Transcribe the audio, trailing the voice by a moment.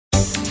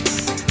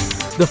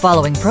The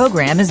following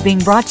program is being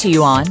brought to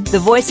you on the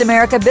Voice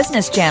America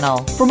Business Channel.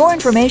 For more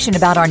information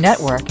about our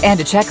network and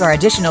to check our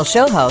additional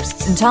show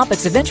hosts and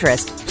topics of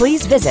interest,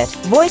 please visit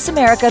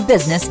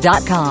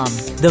voiceamericabusiness.com.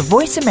 The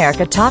Voice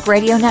America Talk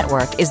Radio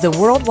Network is the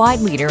worldwide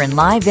leader in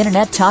live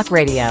Internet talk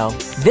radio.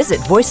 Visit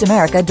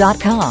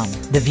voiceamerica.com.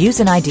 The views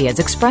and ideas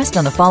expressed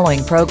on the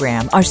following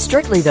program are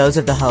strictly those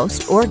of the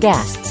host or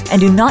guests and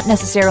do not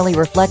necessarily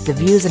reflect the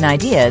views and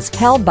ideas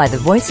held by the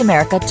Voice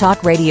America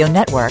Talk Radio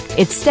Network,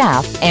 its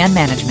staff, and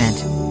management.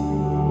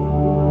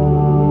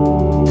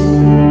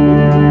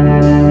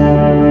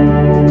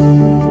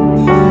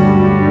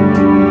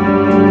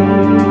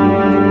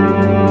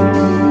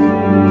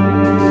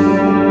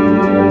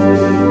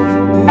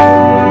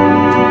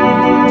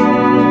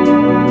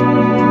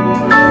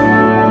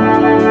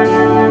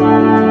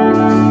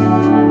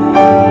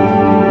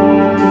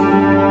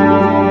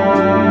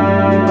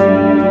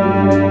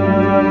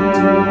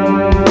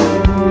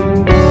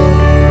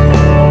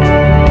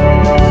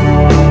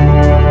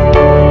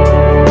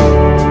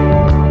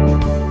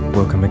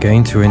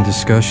 To In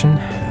Discussion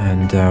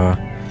and our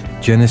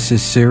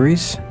Genesis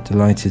series.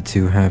 Delighted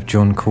to have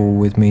John Call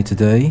with me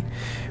today.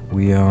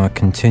 We are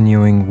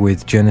continuing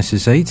with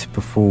Genesis 8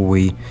 before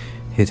we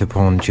hit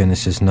upon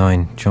Genesis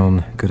 9.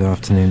 John, good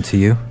afternoon to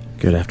you.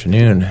 Good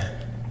afternoon.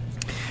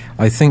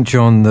 I think,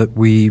 John, that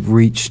we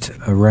reached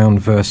around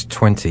verse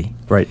 20.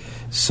 Right.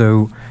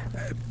 So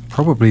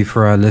probably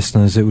for our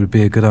listeners it would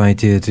be a good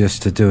idea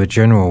just to do a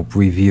general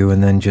review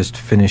and then just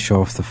finish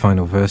off the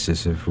final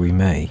verses if we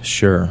may.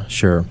 Sure.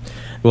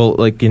 Well,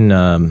 like in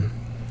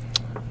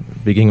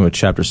beginning with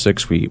chapter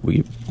 6,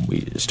 we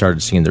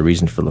started seeing the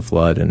reason for the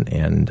flood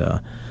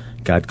and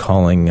God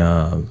calling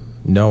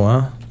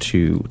Noah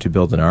to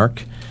build an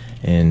ark.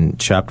 In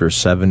chapter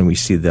 7, we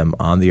see them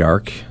on the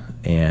ark,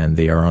 and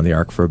they are on the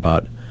ark for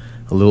about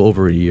a little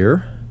over a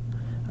year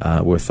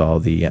with all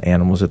the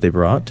animals that they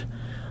brought.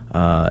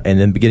 And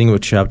then beginning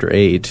with chapter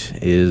 8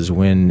 is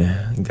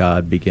when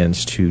God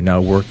begins to now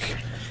work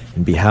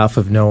in behalf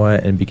of Noah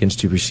and begins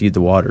to recede the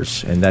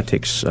waters, and that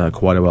takes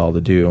quite a while to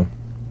do.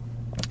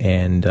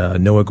 And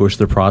Noah goes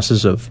through the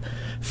process of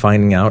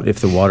finding out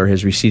if the water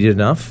has receded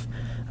enough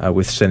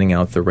with sending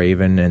out the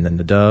raven and then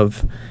the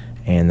dove,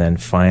 and then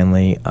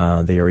finally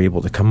they are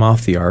able to come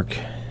off the ark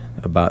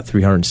about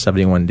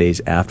 371 days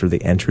after they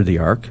enter the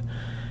ark,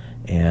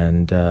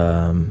 and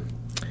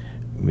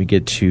we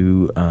get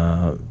to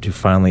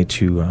finally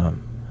to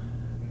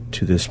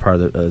this part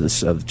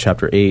of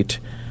chapter 8,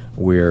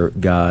 where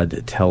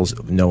God tells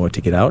Noah to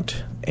get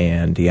out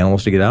and the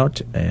animals to get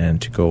out and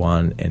to go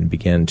on and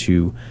begin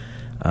to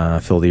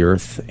fill the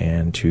earth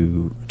and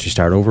to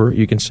start over,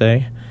 you can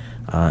say.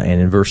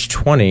 And in verse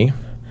 20,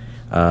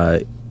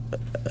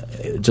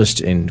 just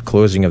in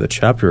closing of the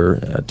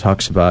chapter,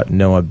 talks about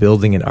Noah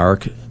building an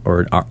ark,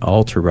 or an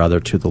altar rather,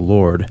 to the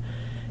Lord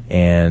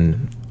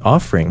and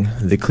offering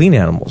the clean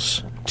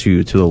animals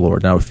to the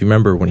Lord. Now, if you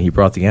remember, when he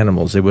brought the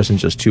animals, it wasn't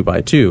just 2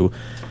 by 2.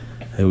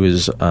 It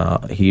was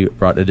he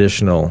brought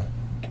additional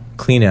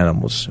clean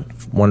animals.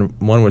 One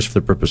was for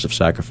the purpose of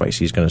sacrifice.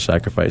 He's going to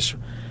sacrifice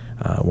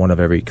one of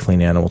every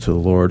clean animal to the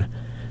Lord,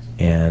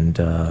 and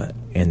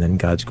then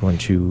God's going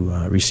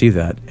to receive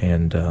that,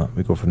 and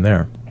we go from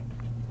there.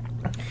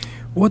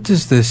 What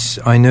does this?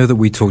 I know that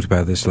we talked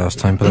about this last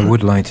time, but I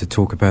would like to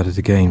talk about it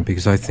again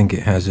because I think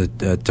it has a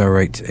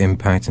direct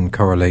impact and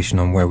correlation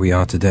on where we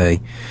are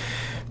today.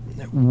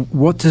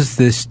 What does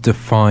this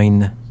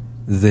define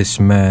this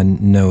man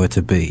Noah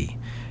to be?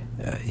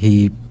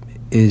 He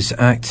is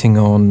acting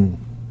on,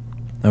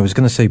 I was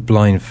going to say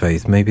blind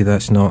faith. Maybe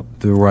that's not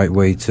the right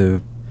way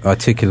to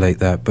articulate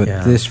that, but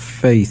This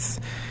faith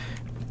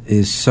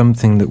is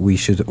something that we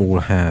should all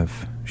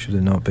have, should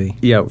it not be?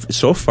 Yeah,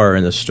 so far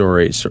in the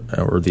story,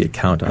 or the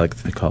account, I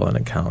like to call it an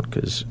account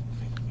because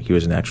he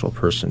was an actual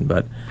person,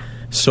 but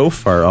so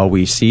far all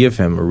we see of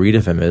him or read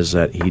of him is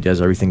that he does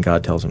everything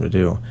God tells him to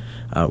do.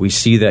 We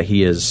see that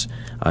he is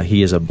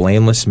a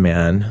blameless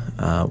man,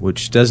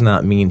 which does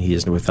not mean he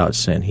is without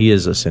sin. He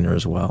is a sinner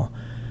as well.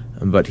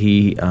 But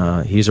he's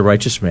a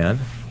righteous man.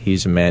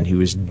 He's a man who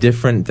is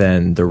different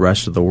than the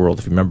rest of the world.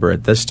 If you remember,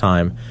 at this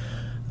time,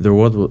 the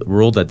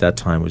world at that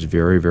time was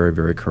very, very,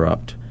 very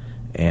corrupt.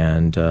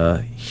 And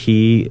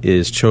he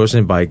is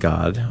chosen by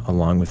God,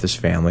 along with his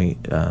family,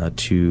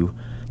 to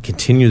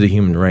continue the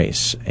human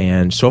race.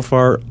 And so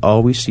far,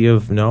 all we see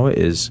of Noah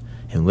is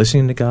him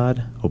listening to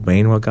God,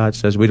 obeying what God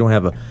says. We don't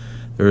have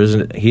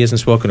he hasn't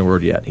spoken a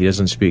word yet. He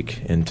doesn't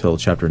speak until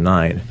chapter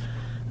 9.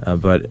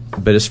 But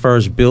as far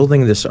as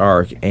building this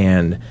ark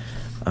and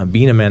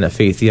being a man of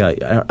faith, I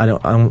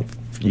don't.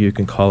 You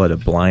can call it a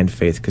blind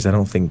faith because I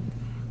don't think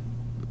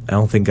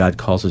God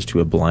calls us to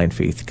a blind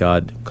faith.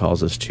 God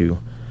calls us to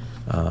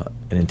an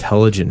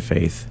intelligent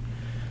faith,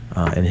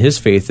 and his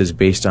faith is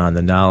based on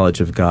the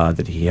knowledge of God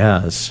that he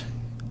has.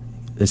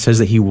 It says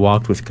that he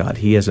walked with God.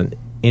 He has an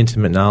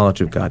intimate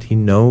knowledge of God. He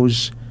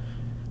knows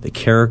the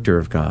character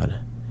of God,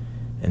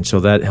 and so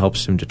that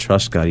helps him to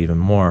trust God even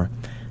more.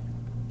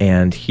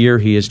 And here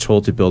he is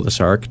told to build this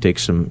ark. It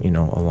takes him,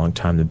 a long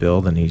time to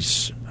build, and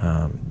he's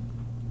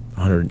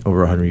over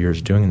 100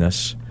 years doing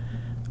this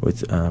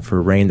with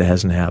for rain that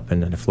hasn't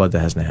happened and a flood that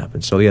hasn't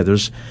happened. So yeah,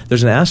 there's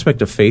an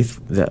aspect of faith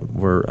that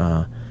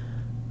where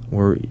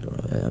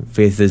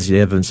faith is the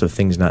evidence of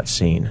things not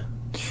seen.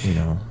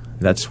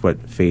 That's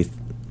what faith,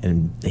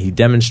 and he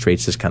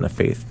demonstrates this kind of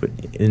faith, but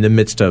in the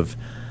midst of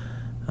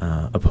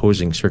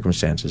opposing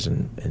circumstances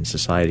in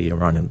society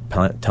around him,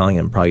 telling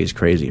him probably he's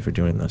crazy for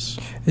doing this.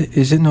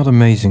 Is it not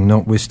amazing,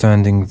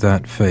 notwithstanding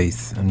that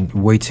faith and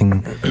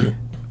waiting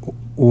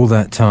all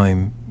that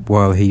time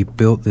while he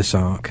built this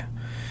ark,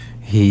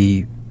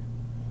 he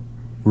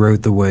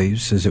rode the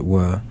waves, as it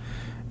were,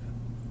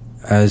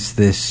 as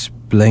this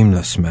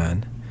blameless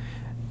man,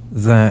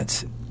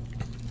 that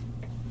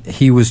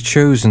he was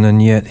chosen,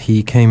 and yet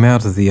he came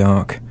out of the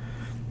ark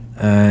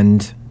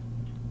and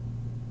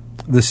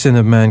the sin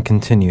of man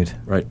continued.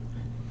 Right.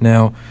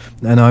 Now,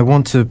 and I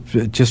want to,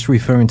 just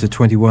referring to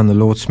 21, the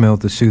Lord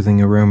smelled the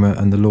soothing aroma,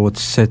 and the Lord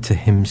said to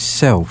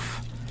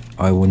himself,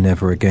 I will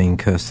never again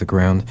curse the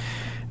ground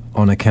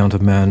on account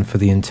of man, for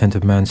the intent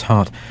of man's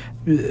heart.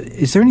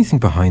 Is there anything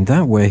behind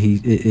that where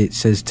it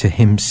says to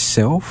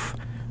himself?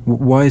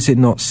 Why is it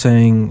not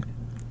saying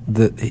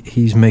that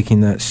he's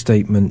making that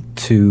statement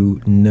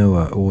to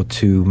Noah or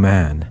to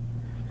man?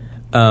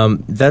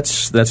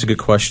 That's a good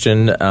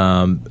question.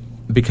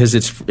 Because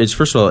it's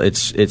first of all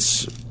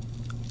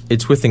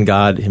it's within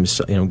God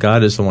himself.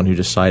 God is the one who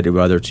decided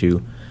whether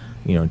to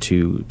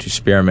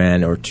spare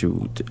man or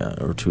to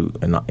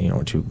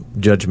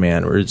judge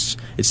man, or it's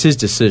his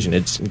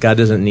decision. God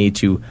doesn't need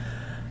to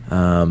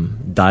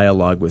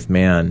dialogue with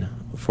man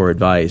for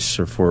advice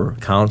or for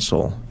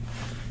counsel.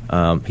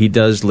 He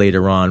does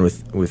later on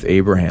with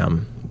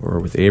Abraham or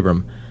with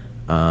Abram,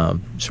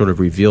 sort of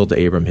reveal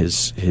to Abram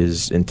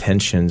his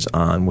intentions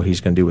on what he's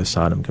going to do with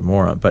Sodom and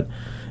Gomorrah, but.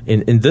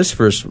 In this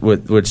verse,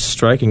 what's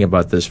striking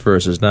about this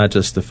verse is not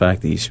just the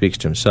fact that he speaks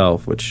to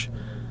himself, which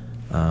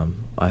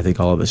I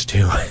think all of us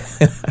do,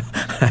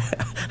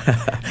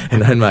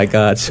 and I'm not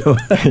God. So,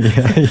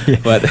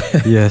 but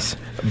yes.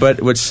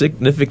 But what's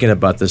significant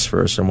about this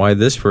verse and why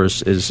this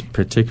verse is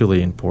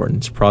particularly important,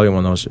 it's probably one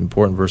of the most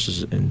important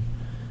verses in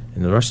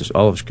the rest of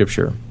all of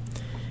Scripture,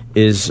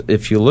 is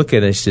if you look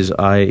at it,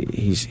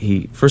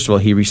 he first of all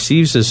he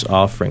receives this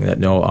offering that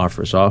Noah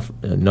offers.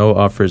 Noah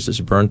offers this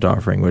burnt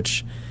offering,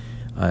 which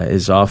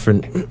is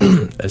often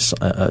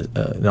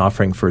an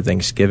offering for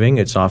thanksgiving.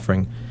 It's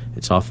often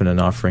an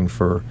offering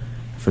for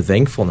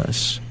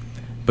thankfulness.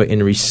 But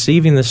in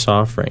receiving this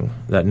offering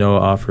that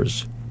Noah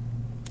offers,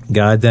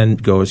 God then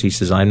goes, he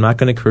says, I'm not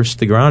going to curse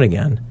the ground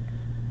again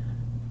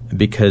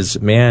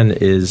because man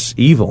is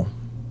evil.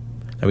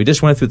 Now, we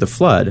just went through the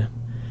flood,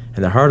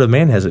 and the heart of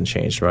man hasn't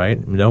changed,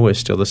 right? Noah is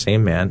still the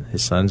same man.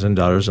 His sons and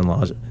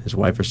daughters-in-law, his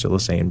wife are still the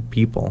same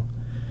people.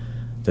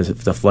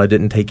 The flood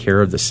didn't take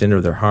care of the sin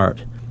of their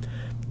heart.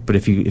 But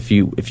if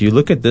you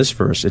look at this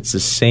verse, it's the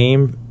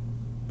same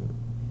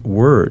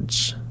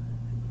words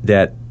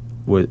that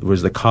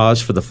was the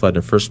cause for the flood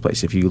in the first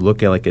place. If you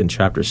look at like in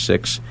chapter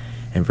 6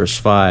 and verse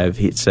 5,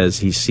 it says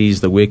he sees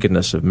the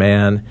wickedness of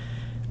man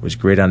was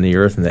great on the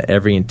earth, and that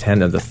every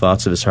intent of the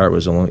thoughts of his heart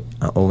was only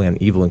on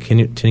evil and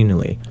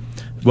continually.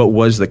 What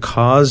was the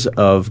cause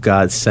of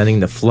God sending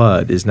the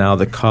flood is now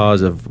the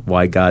cause of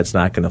why God's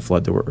not going to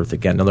flood the earth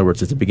again. In other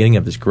words, it's the beginning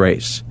of his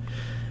grace.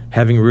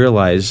 Having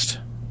realized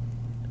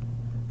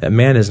that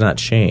man has not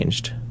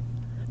changed,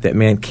 that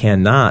man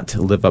cannot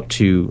live up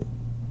to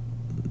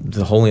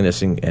the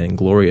holiness and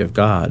glory of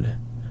God.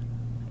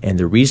 And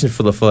the reason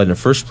for the flood in the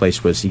first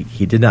place was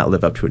he did not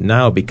live up to it.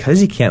 Now, because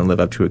he can't live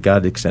up to it,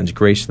 God extends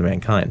grace to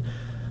mankind.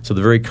 So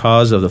the very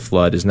cause of the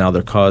flood is now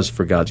the cause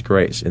for God's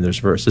grace in this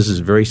verse. This is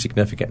very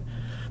significant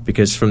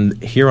because from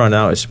here on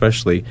out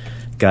especially,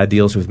 God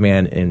deals with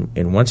man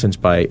in one sense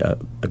by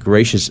a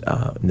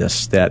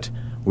graciousness that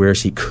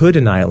whereas he could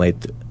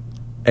annihilate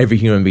every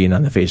human being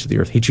on the face of the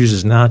earth, he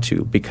chooses not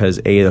to because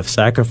A, the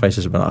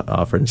sacrifices have been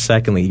offered, and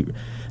secondly,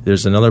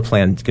 there's another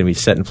plan that's going to be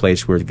set in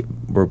place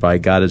whereby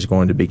God is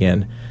going to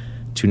begin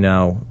to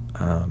now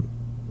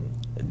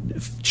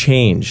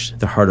change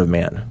the heart of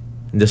man.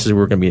 And this is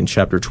where we're going to be in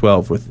chapter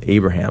 12 with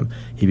Abraham.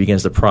 He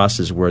begins the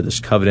process where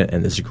this covenant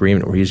and this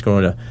agreement where he's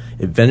going to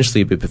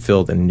eventually be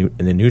fulfilled in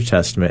the New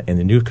Testament and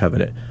the New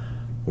Covenant,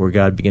 where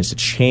God begins to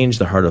change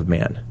the heart of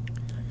man.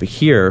 But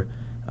here,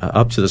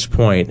 up to this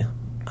point,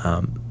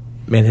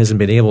 man hasn't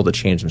been able to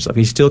change himself.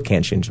 He still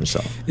can't change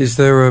himself. Is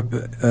there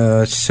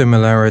a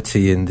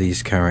similarity in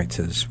these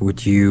characters?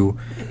 Would you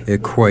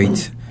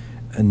equate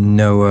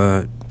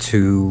Noah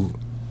to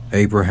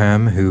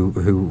Abraham,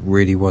 who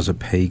really was a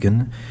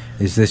pagan?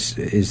 Is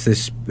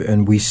this,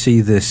 and we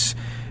see this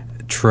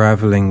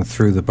traveling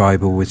through the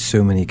Bible with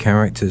so many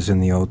characters in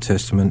the Old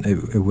Testament.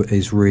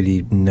 Is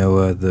really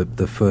Noah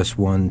the first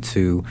one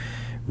to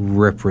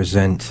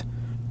represent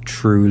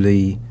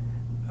truly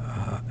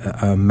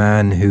a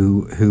man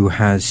who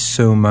has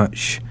so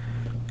much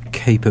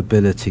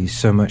capability,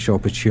 so much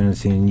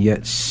opportunity, and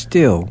yet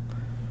still,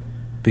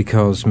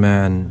 because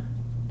man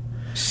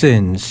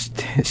sins,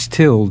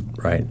 still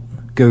right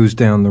goes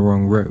down the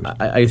wrong road.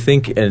 I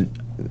think, and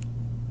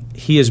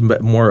he is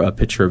more a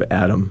picture of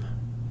Adam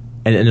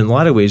and in a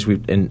lot of ways,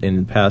 in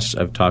the past,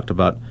 I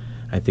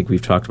think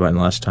we've talked about in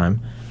the last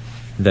time,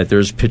 that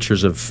there's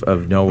pictures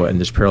of Noah and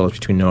there's parallels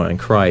between Noah and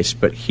Christ.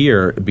 But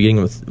here,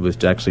 beginning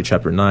with actually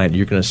chapter 9,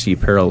 you're going to see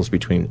parallels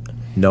between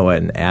Noah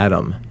and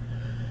Adam.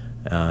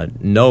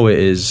 Noah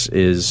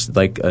is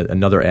like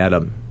another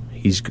Adam.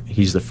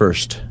 He's the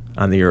first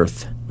on the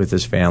earth with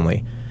his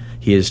family.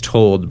 He is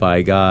told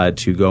by God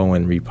to go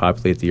and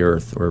repopulate the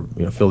earth, or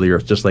fill the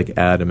earth, just like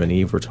Adam and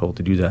Eve were told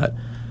to do that.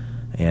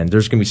 And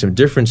there's going to be some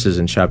differences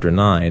in chapter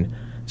 9.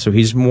 So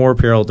he's more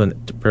parallel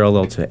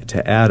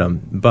to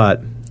Adam,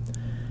 but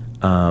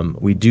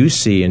we do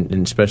see,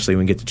 and especially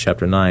when we get to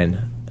chapter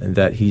 9,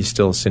 that he's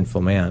still a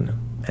sinful man,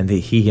 and that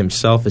he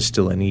himself is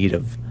still in need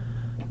of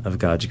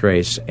God's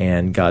grace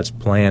and God's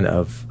plan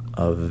of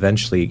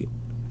eventually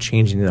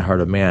changing the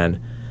heart of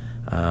man.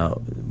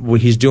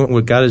 What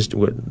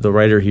the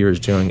writer here is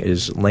doing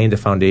is laying the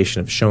foundation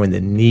of showing the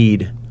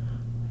need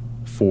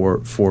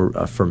for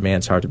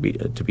man's heart to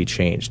be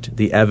changed.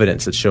 The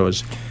evidence that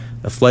shows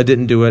the flood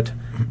didn't do it.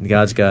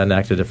 God's got to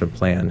enact a different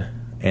plan,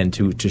 and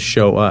to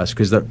show us,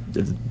 because the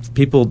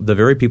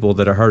very people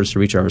that are hardest to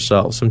reach are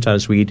ourselves.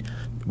 Sometimes we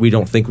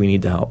don't think we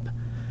need the help.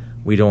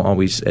 We don't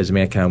always, as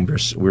mankind,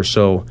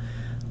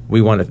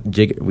 we want to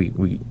dig. We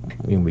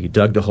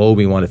dug the hole.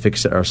 We want to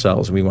fix it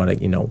ourselves. We want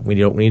to, we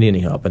don't need any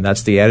help, and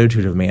that's the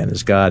attitude of man.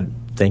 Is God,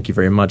 thank you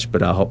very much,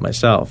 but I'll help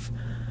myself.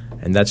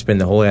 And that's been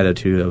the whole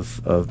attitude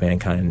of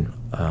mankind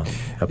up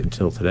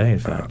until today, in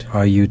fact.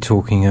 Are you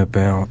talking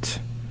about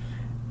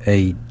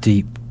a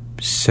deep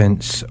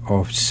sense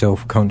of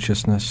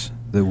self-consciousness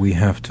that we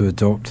have to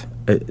adopt?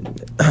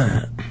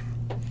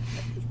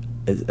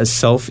 A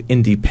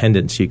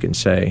self-independence, you can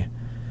say,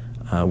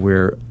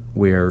 where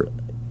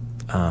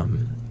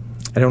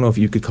I don't know if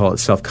you could call it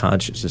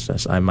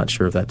self-consciousness. I'm not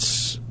sure if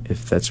that's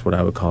what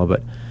I would call it,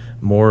 but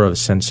more of a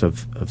sense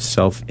of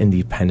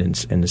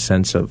self-independence, in the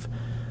sense of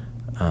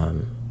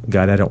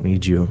God, I don't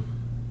need you.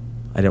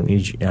 I don't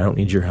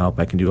need your help.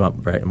 I can do it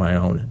right on my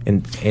own.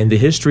 And the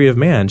history of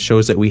man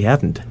shows that we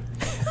haven't.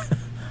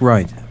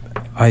 Right.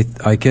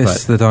 I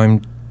guess that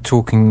I'm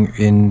talking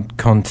in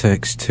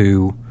context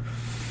to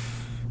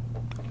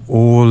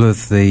all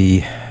of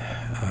the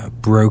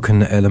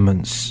broken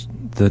elements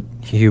that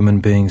human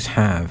beings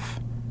have,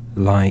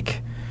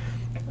 like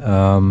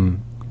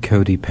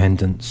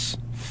codependence,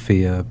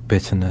 fear,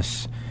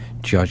 bitterness,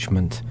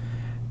 judgment.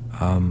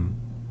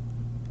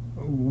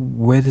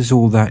 Where does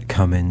all that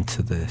come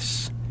into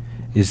this?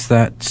 Is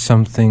that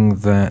something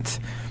that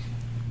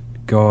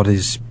God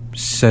is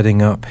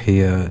setting up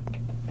here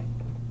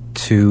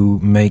to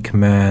make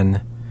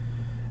man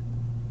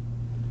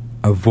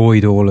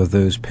avoid all of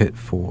those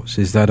pitfalls?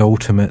 Is that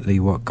ultimately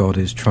what God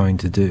is trying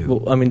to do?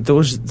 Well, I mean,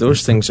 those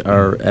things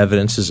are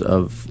evidences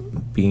of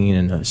being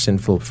in a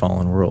sinful,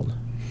 fallen world.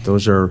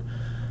 Those are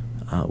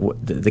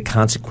the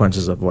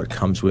consequences of what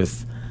comes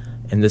with,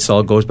 and this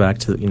all goes back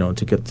to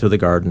to get to the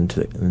garden,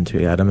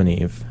 to Adam and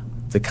Eve,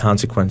 the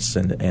consequences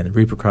and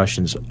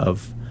repercussions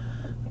of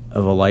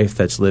a life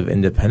that's lived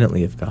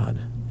independently of God.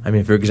 I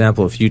mean, for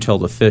example, if you tell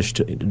the fish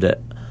that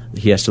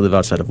he has to live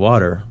outside of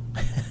water,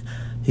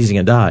 he's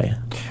going to die.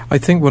 I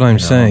think what I'm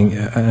saying,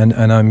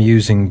 and I'm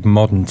using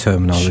modern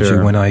terminology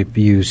Sure. when I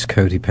use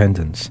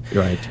codependence,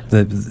 Right.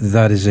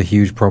 that is a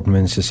huge problem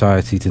in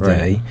society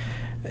today.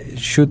 Right.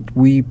 Should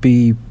we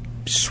be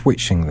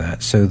switching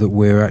that so that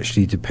we're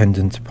actually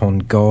dependent upon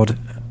God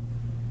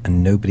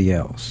and nobody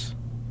else?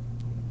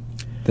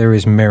 There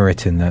is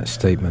merit in that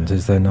statement,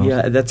 is there not?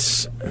 Yeah,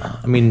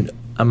 I mean,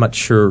 I'm not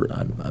sure.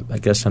 I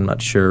guess I'm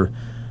not sure.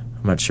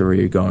 I'm not sure where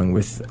you're going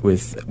with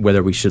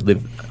whether we should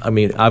live. I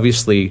mean,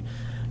 obviously,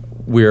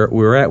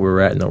 we're at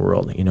in the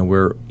world.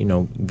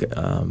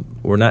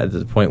 We're not at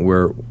the point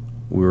where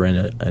we're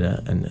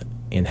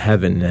in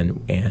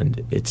heaven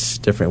and it's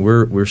different.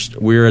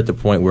 We're at the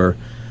point where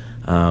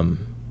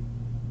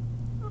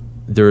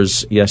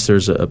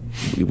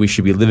we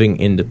should be living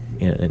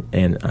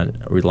in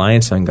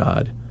reliance on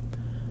God.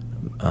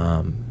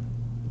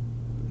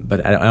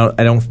 But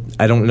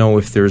I don't know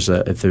if there's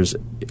a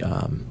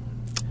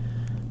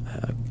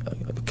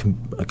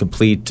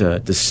complete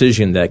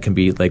decision that can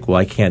be like, well,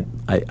 I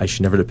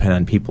should never depend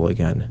on people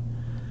again.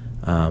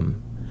 I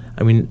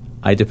mean,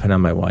 I depend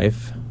on my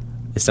wife.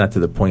 It's not to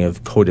the point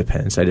of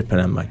codependence. I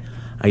depend on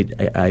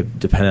I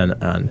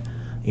depend on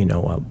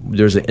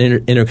there's an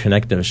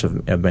interconnectedness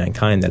of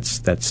mankind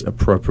that's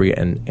appropriate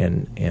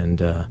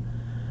and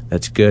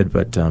that's good.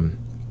 But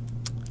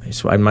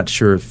so I'm not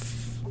sure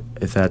if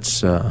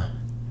that's.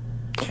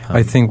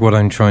 I think what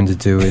I'm trying to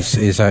do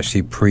is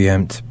actually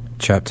preempt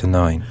chapter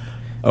 9.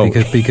 Oh.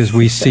 Because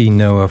we see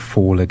Noah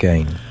fall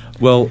again.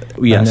 Well,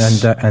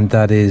 yes, and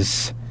that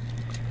is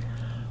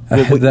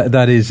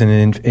that is an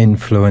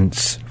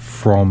influence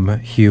from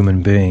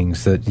human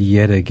beings that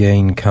yet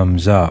again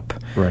comes up.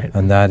 Right.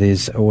 And that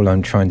is all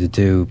I'm trying to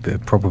do,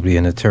 probably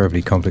in a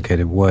terribly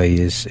complicated way,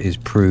 is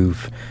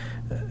prove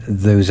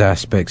those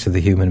aspects of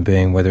the human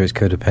being, whether it's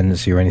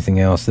codependency or anything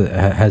else,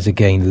 that has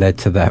again led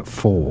to that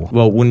fall.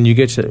 Well, when we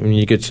get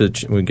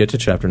to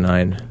chapter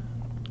 9,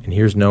 And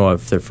here's Noah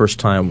for the first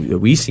time that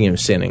we see him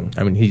sinning.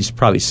 I mean, he's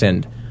probably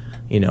sinned,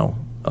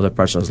 other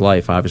parts of his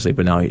life, obviously,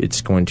 but now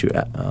it's going to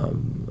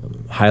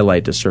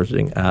highlight a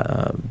certain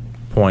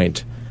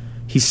point.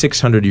 He's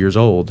 600 years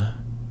old,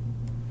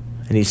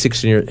 and he's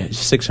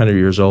 600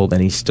 years old,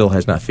 and he still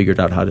has not figured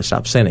out how to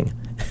stop sinning,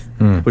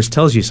 which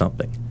tells you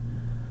something.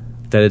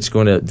 That it's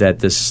going to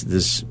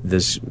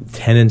this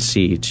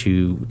tendency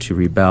to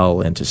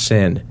rebel and to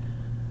sin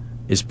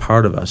is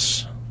part of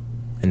us,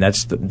 and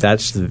that's.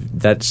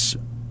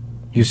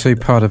 You say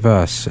part of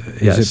us.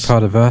 Yes. Is it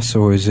part of us,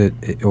 or is it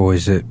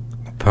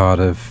part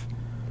of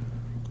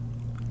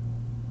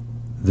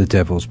the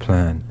devil's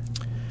plan?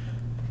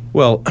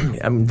 Well,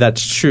 I mean,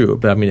 that's true,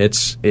 but I mean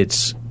it's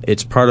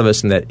part of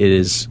us in that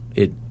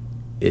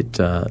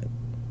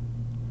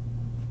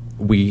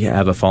we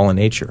have a fallen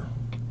nature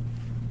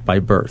by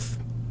birth.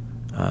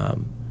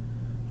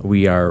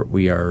 We are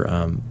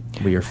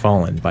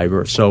fallen by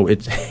birth. So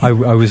it's. I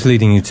was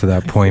leading you to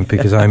that point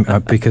because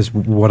because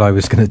what I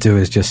was going to do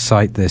is just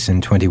cite this in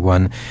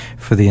 21.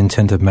 For the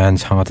intent of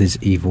man's heart is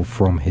evil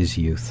from his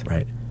youth.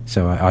 Right.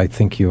 So I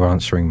think you're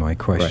answering my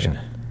question.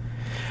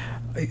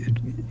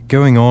 Right.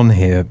 Going on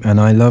here, and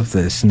I love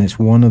this, and it's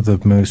one of the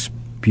most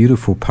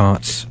beautiful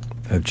parts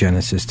of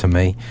Genesis to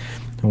me.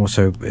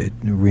 Also, it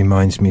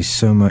reminds me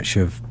so much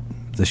of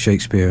the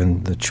Shakespeare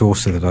and the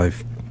Chaucer that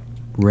I've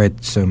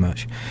read so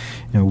much.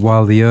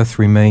 While the earth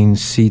remains,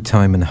 seed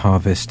time and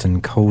harvest,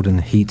 and cold and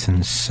heat,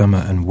 and summer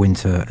and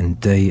winter, and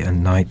day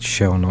and night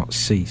shall not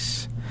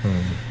cease.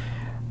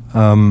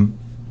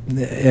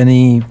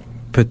 Any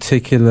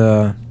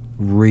particular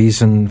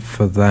reason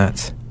for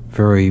that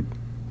very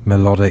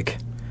melodic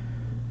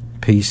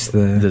piece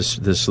there?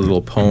 This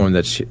little poem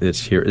that's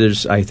here.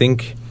 I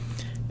think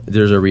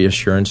there's a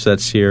reassurance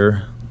that's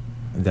here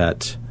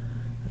that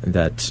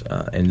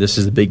and this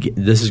is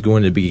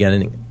going to be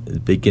the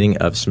beginning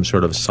of some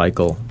sort of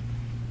cycle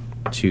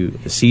to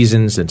the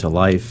seasons and to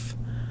life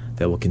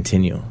that will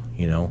continue.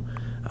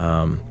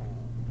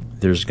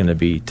 There's going to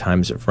be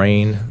times of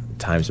rain,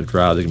 times of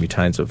drought. There's going to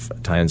be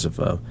times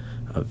of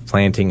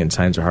planting and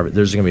times of harvest.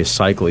 There's going to be a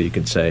cycle, you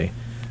could say,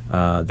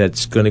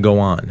 that's going to go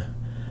on,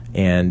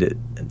 and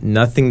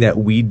nothing that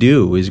we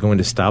do is going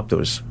to stop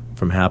those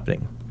from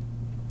happening.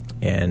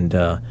 And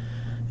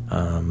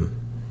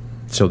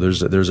so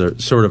there's a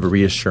sort of a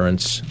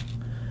reassurance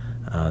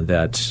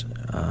that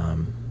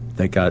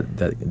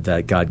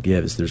God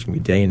gives. There's going to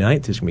be day and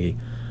night. There's going to be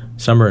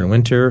summer and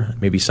winter.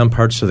 Maybe some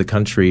parts of the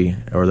country,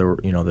 or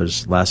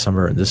there's last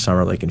summer and this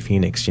summer, like in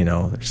Phoenix. We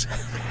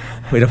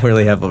don't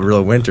really have a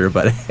real winter,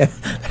 but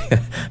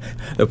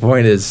the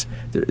point is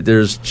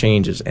there's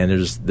changes, and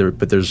there's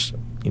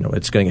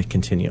it's going to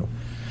continue.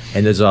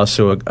 And there's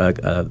also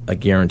a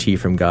guarantee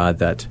from God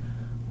that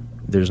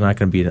there's not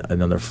going to be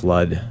another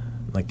flood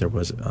like there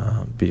was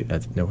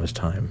at Noah's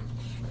time.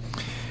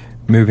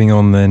 Moving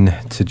on then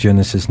to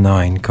Genesis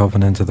 9,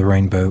 Covenant of the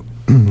Rainbow.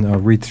 I'll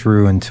read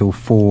through until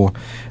 4.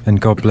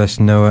 And God blessed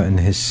Noah and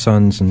his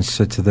sons and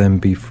said to them,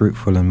 be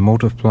fruitful and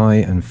multiply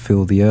and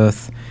fill the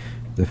earth.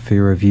 The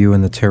fear of you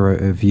and the terror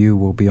of you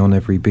will be on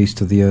every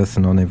beast of the earth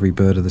and on every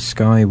bird of the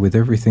sky, with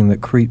everything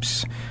that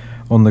creeps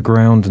on the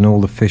ground, and all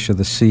the fish of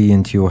the sea.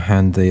 Into your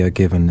hand they are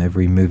given.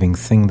 Every moving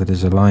thing that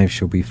is alive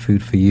shall be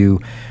food for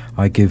you.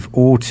 I give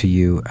all to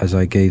you as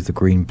I gave the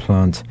green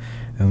plant.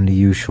 Only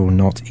you shall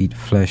not eat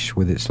flesh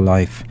with its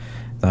life,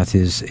 that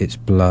is, its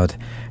blood.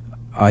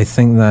 I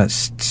think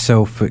that's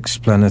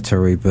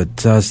self-explanatory, but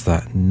does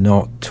that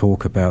not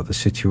talk about the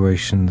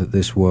situation that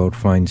this world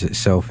finds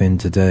itself in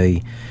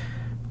today,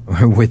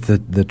 with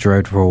the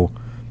dreadful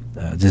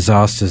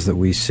disasters that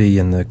we see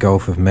in the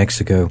Gulf of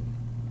Mexico?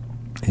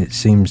 It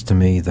seems to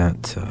me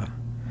that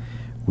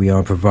we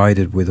are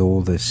provided with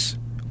all this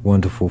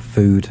wonderful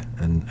food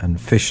and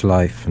fish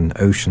life and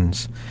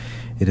oceans.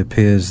 It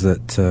appears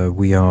that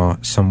we are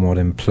somewhat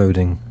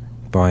imploding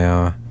by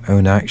our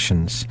own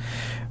actions.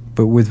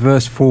 But with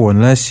verse 4,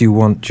 unless you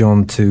want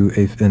John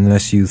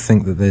unless you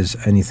think that there's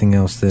anything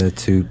else there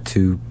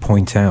to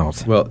point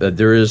out. Well,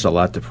 there is a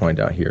lot to point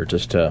out here.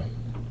 Just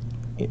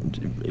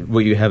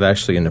what you have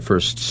actually in the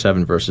first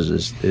 7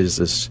 verses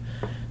is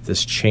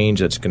this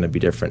change that's going to be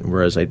different.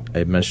 Whereas I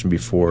mentioned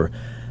before,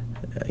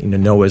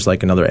 Noah is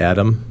like another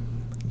Adam,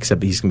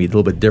 except he's going to be a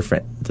little bit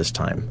different this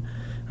time.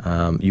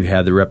 You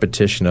have the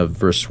repetition of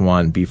verse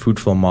 1, be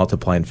fruitful,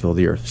 multiply, and fill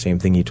the earth. Same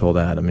thing he told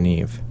Adam and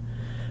Eve.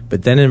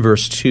 But then in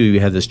verse 2, you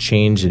have this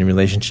change in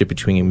relationship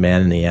between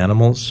man and the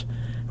animals,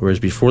 whereas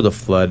before the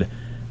flood,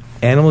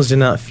 animals did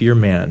not fear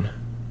man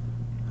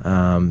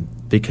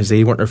because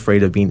they weren't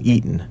afraid of being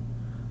eaten.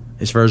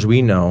 As far as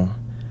we know,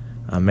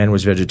 man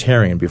was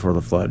vegetarian before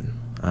the flood.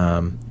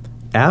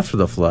 After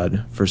the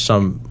flood, for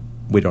some,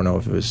 we don't know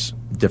if it was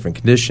different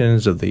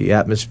conditions of the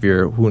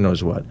atmosphere, who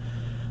knows what,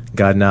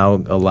 God now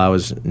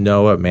allows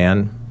Noah,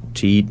 man,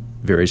 to eat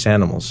various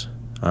animals.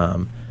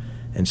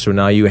 And so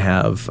now you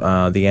have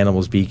the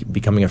animals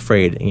becoming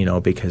afraid,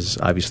 because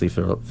obviously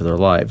for their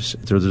lives.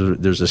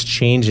 There's this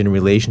change in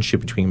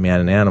relationship between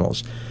man and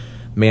animals.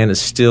 Man is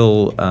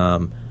still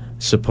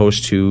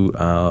supposed to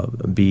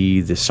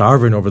be the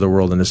sovereign over the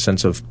world in the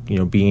sense of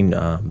being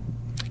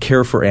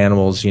care for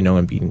animals,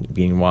 and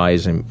being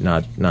wise and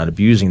not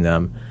abusing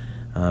them.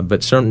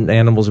 But certain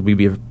animals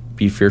we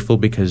be fearful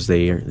because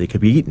they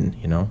could be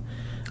eaten.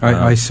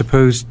 I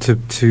suppose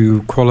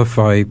to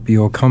qualify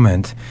your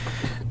comment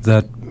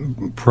that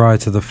prior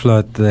to the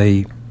flood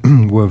they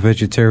were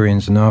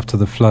vegetarians, and after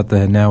the flood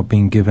they're now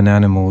being given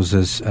animals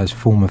as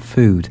form of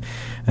food.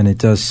 And it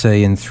does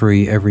say in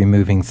 3, every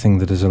moving thing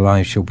that is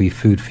alive shall be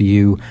food for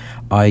you.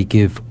 I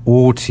give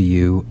all to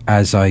you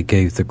as I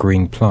gave the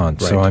green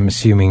plant. Right. So I'm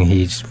assuming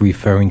he's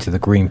referring to the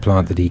green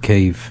plant that he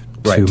gave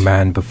to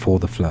man before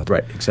the flood.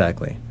 Right,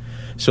 exactly.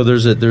 So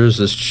there's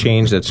this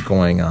change that's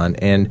going on,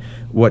 and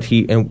what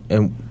he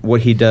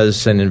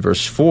does, and in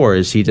verse 4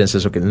 is he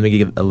says, okay, let me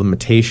give a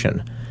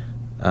limitation.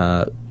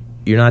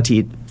 You're not to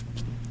eat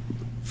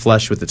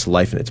flesh with its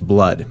life and its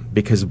blood,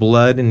 because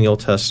blood in the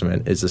Old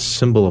Testament is a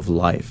symbol of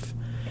life.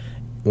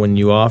 When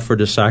you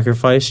offered a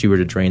sacrifice, you were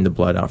to drain the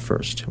blood out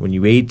first. When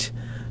you ate,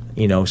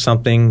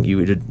 something,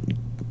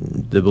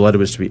 the blood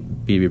was to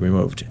be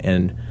removed,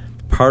 and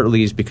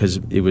partly is because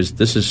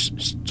this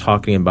is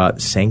talking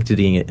about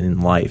sanctity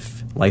in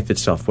life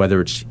itself,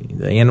 whether it's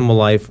the animal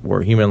life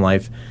or human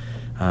life,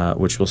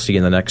 which we'll see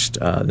in the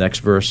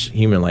next verse.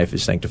 Human life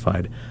is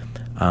sanctified.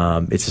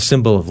 It's a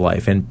symbol of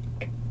life, and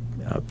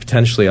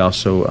potentially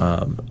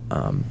also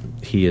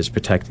he is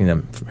protecting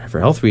them for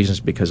health reasons,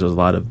 because there's a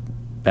lot of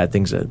bad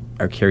things that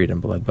are carried in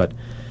blood. But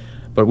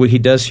what he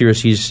does here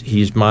is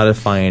he's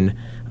modifying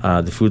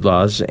the food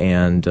laws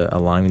and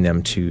allowing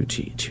them to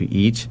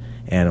eat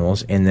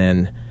animals, and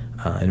then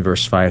in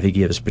verse 5 he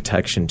gives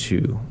protection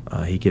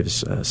he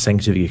gives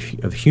sanctity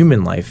of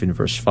human life in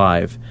verse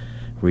 5,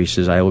 where he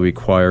says, I will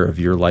require of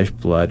your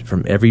lifeblood,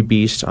 from every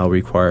beast I'll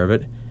require of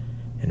it,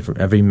 and from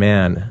every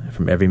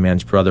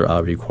man's brother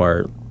I'll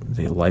require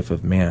the life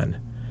of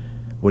man.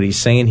 What he's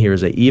saying here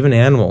is that even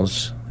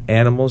animals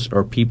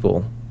or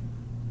people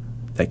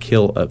that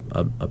kill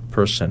a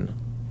person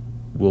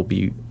will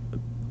be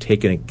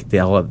taken,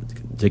 they'll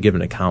have to give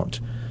an account.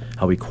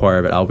 I'll require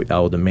of it, I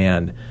will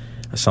demand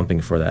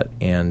something for that.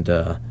 And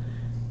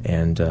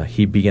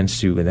he begins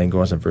to, and then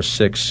goes on verse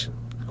 6,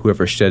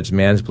 whoever sheds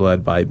man's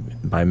blood,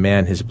 by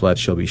man his blood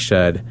shall be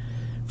shed.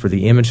 For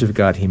the image of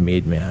God he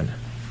made man.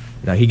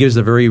 Now he gives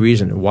the very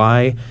reason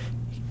why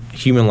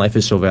human life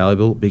is so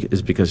valuable,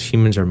 is because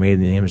humans are made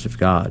in the image of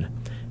God,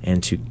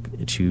 and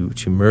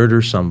to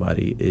murder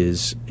somebody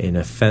is an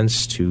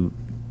offense to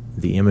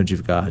the image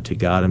of God, to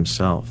God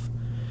himself.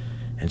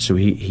 And so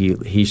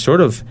he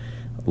sort of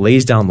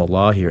lays down the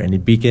law here, and he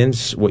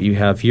begins, what you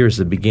have here is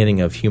the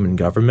beginning of human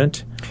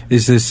government.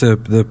 Is this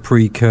the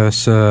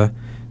precursor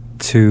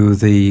to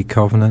the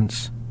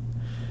covenants?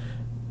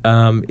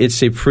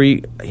 It's a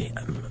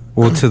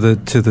or to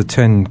the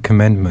 10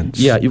 Commandments.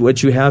 Yeah,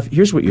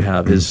 here's what you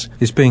have is...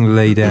 It's being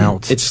laid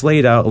out. It's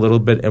laid out a little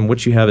bit, and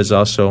what you have is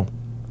also,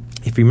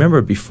 if you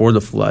remember before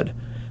the flood,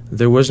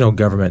 there was no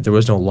government, there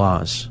was no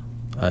laws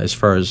as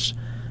far as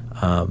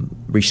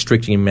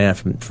restricting man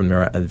from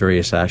their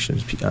various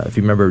actions. If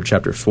you remember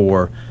chapter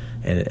 4,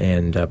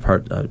 and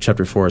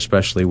chapter 4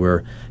 especially,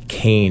 where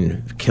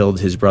Cain killed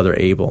his brother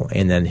Abel,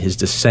 and then his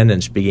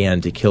descendants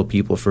began to kill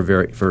people for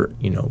very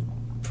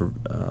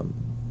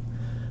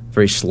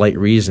slight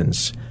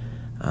reasons,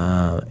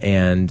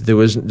 and there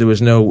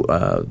was no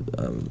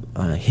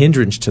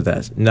hindrance to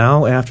that.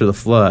 Now, after the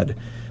flood,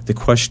 the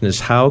question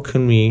is, how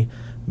can we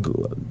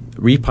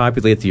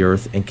repopulate the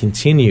earth and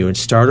continue and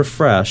start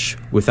afresh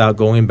without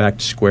going back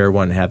to square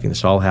one and having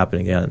this all happen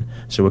again?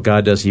 So what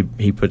God does,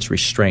 he puts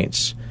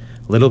restraints,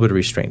 a little bit of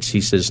restraints.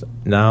 He says,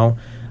 now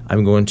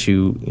I'm going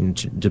to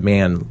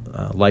demand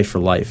life for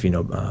life.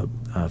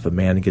 If a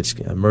man gets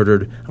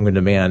murdered, I'm going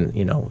to demand,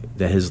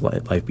 that his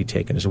life be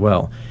taken as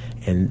well.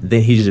 And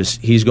then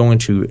he's going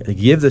to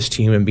give this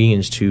to human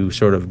beings to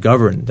sort of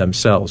govern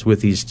themselves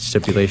with these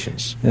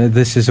stipulations.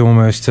 This is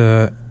almost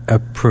a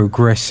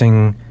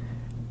progressing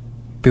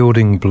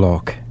building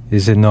block,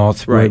 is it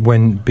not? Right.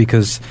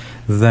 Because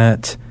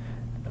that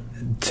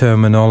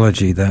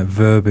terminology, that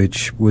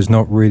verbiage, was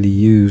not really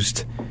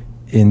used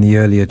in the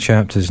earlier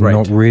chapters, right.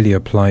 Not really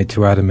applied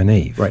to Adam and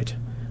Eve. Right.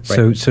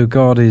 So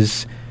God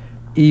is,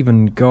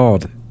 even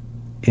God,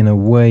 in a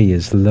way,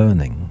 is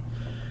learning.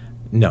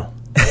 No.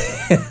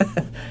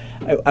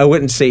 I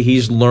wouldn't say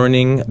he's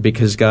learning,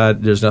 because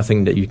God, there's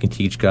nothing that you can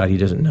teach God he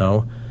doesn't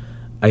know.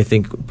 I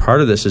think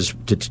part of this is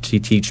to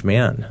teach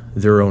man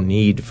their own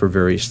need for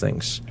various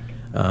things.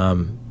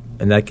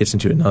 And that gets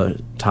into another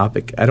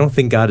topic. I don't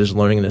think God is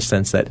learning in the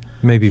sense that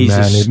maybe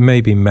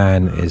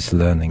man is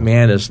learning.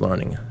 Man is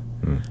learning.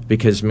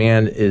 Because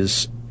man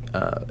is,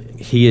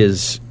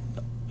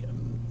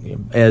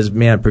 as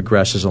man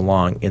progresses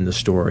along in the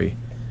story,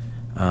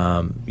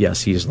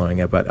 yes, he is learning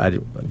it,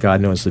 but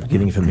God knows the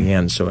beginning from the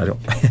end, so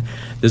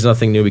there's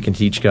nothing new we can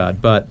teach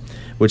God. But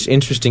what's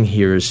interesting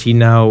here is he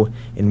now,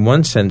 in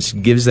one sense,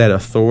 gives that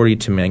authority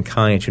to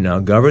mankind to now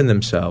govern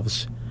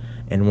themselves.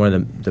 And one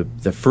of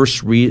the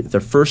first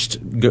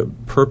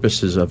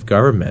purposes of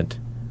government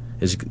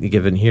is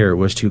given here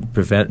was to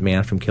prevent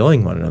man from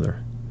killing one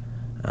another,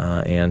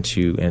 and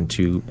to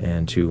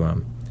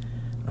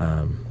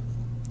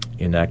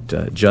enact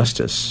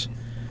justice.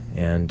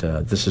 And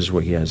this is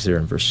what he has there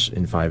in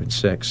 5 and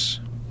 6.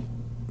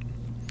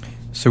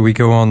 So we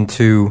go on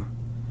to,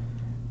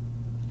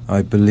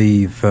 I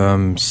believe,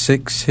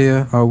 6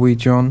 here, are we,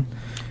 John?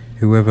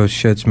 Whoever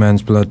sheds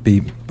man's blood,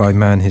 by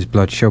man his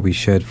blood shall be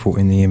shed, for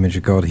in the image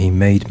of God he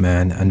made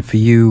man. And for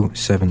you,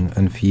 7,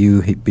 and for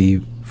you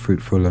be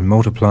fruitful and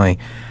multiply,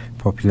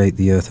 populate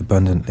the earth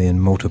abundantly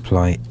and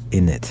multiply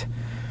in it.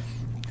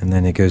 And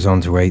then it goes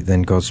on to 8,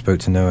 then God spoke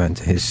to Noah and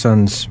to his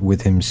sons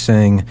with him,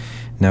 saying,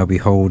 now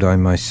behold, I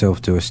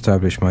myself do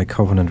establish my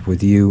covenant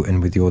with you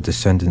and with your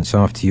descendants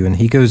after you. And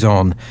he goes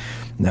on,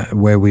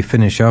 where we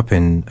finish up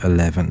in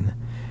 11,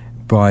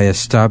 by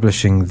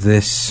establishing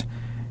this,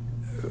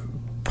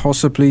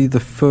 possibly the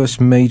first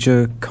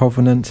major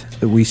covenant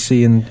that we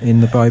see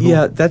in the Bible.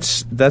 Yeah,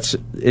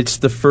 it's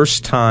the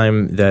first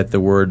time that the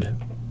word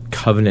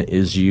covenant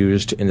is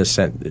used in the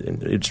sense.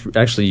 It's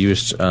actually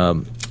used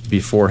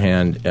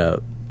beforehand.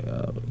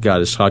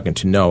 God is talking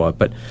to Noah,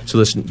 but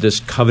so this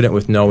covenant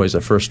with Noah is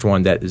the first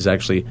one that is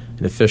actually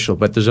an official.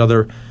 But there's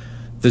other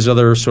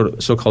sort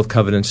of so-called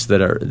covenants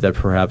that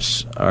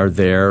perhaps are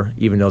there,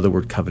 even though the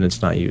word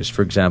covenant's not used.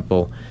 For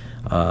example,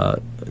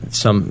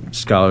 some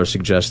scholars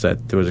suggest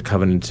that there was a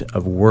covenant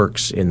of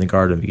works in the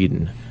Garden of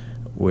Eden,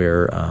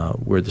 where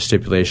the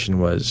stipulation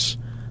was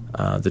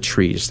the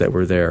trees that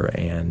were there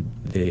and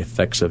the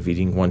effects of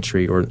eating one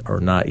tree or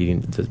not eating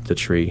the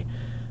tree.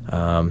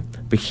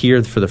 But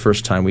here, for the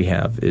first time, we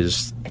have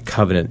is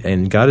covenant,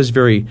 and God is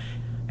very.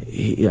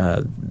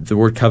 The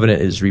word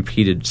covenant is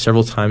repeated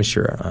several times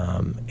here,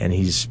 and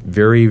He's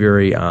very,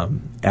 very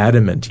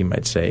adamant, you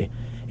might say,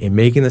 in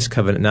making this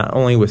covenant not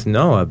only with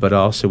Noah but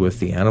also with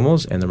the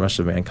animals and the rest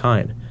of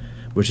mankind,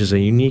 which is a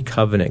unique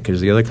covenant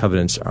because the other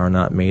covenants are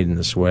not made in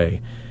this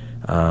way.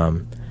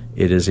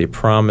 It is a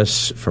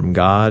promise from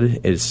God.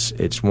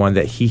 It's one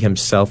that He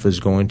Himself is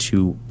going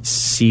to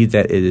see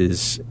that it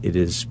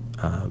is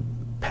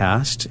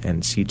passed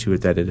and see to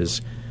it that it is.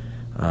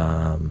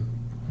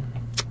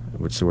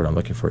 What's the word I'm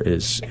looking for?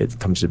 It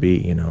comes to be,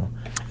 you know.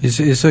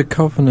 Is a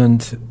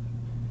covenant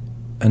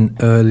an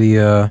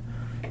earlier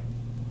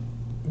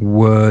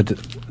word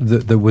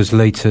that was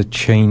later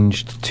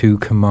changed to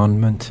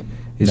commandment?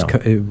 No.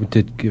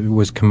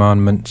 Was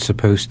commandment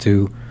supposed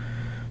to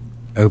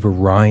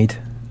override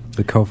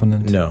the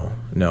covenant? No.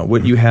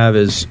 What you have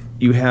is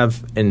you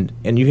have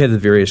the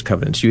various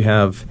covenants. You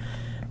have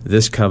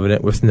this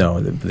covenant with Noah.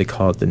 They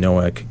call it the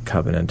Noahic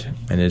covenant,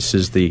 and this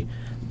is the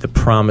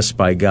promise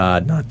by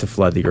God not to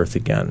flood the earth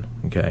again.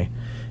 Okay,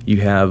 you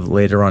have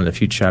later on in a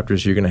few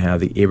chapters you're going to have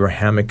the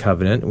Abrahamic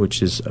covenant,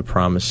 which is a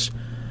promise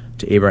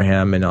to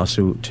Abraham and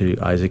also to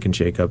Isaac and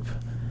Jacob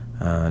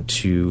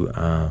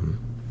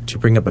to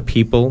bring up a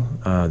people,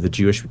 the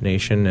Jewish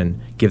nation, and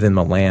give them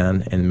a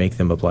land and make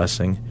them a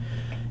blessing.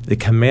 The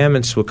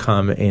commandments will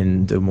come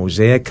in the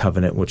Mosaic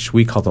covenant, which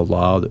we call the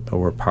law,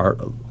 or part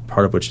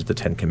of which is the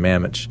 10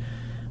 Commandments,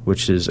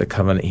 which is a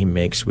covenant He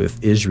makes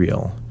with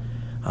Israel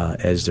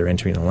as they're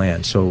entering the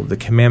land. So the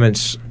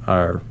commandments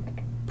are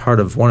part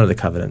of one of the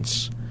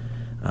covenants.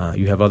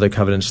 You have other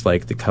covenants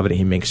like the covenant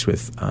He makes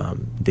with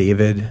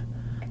David,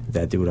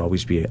 that there would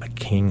always be a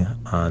king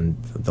on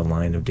the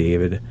line of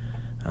David.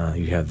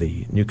 You have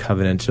the New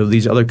Covenant. So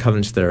these other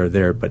covenants that are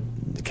there, but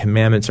the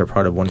commandments are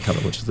part of one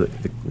covenant, which is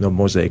the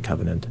Mosaic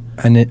covenant.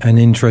 And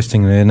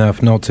interestingly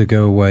enough, not to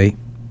go away,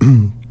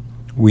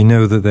 we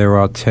know that there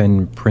are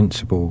 10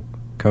 principal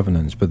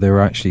covenants, but there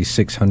are actually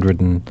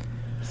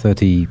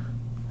 630.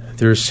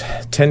 There's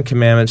 10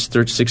 commandments,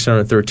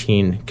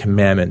 613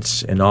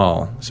 commandments in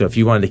all. So if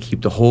you wanted to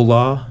keep the whole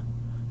law,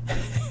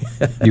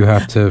 you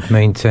have to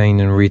maintain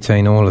and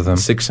retain all of them.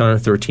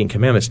 613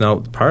 commandments. Now,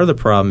 part of the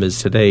problem is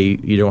today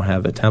you don't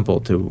have a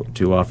temple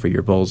to offer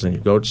your bulls and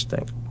your goats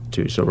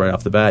to. So right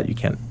off the bat, you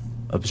can't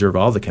observe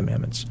all the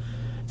commandments.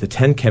 The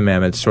 10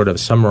 commandments sort of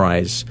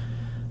summarize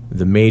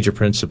the major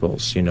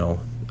principles,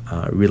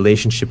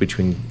 relationship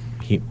between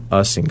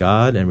us and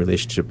God and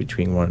relationship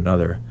between one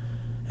another.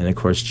 And, of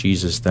course,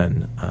 Jesus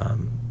then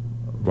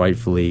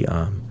rightfully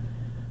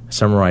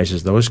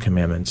summarizes those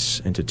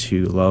commandments into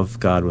 2: love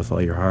God with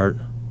all your heart,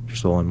 your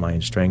soul and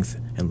mind, strength,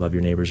 and love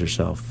your neighbors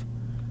yourself.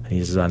 And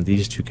He says on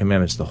these 2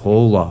 commandments the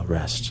whole law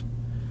rests.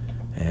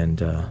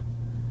 And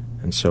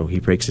so He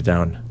breaks it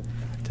down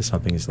to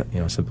something as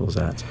simple as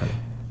that. So,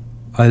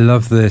 I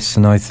love this,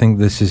 and I think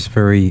this is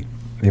very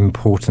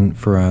important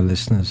for our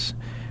listeners.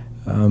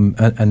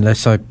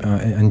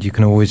 And you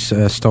can always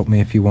stop me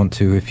if you want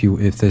to,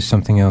 if there's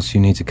something else you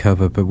need to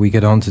cover. But we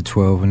get on to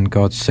 12, and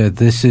God said,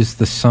 "This is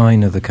the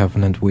sign of the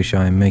covenant which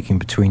I am making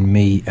between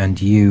me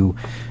and you,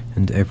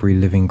 and every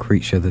living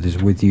creature that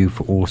is with you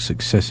for all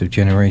successive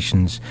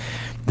generations."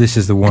 This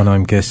is the one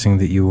I'm guessing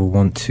that you will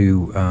want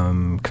to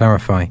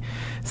clarify.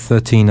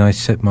 13, I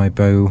set my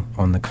bow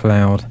on the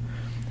cloud,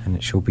 and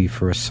it shall be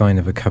for a sign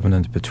of a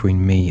covenant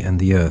between me and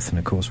the earth. And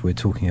of course we're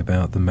talking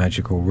about the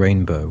magical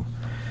rainbow.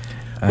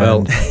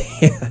 Well,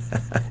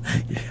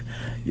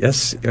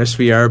 Yes,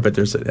 we are, but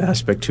there's an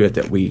aspect to it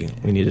that we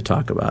need to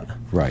talk about.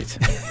 Right.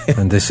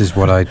 And this is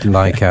what I'd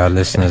like our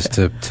listeners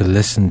to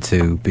listen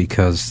to,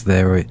 because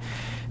there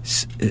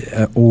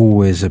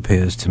always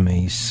appears to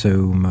me so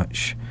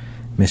much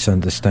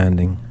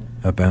misunderstanding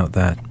about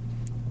that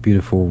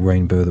beautiful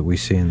rainbow that we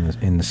see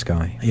in the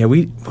sky. Yeah,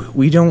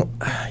 we don't.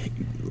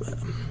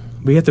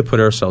 We have to put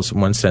ourselves, in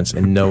one sense,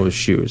 in Noah's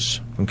shoes,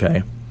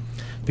 okay?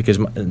 Because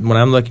when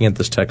I'm looking at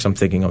this text, I'm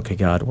thinking, okay,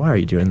 God, why are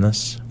you doing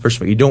this? First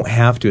of all, you don't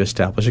have to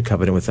establish a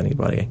covenant with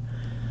anybody.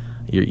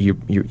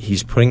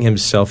 He's putting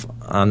himself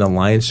on the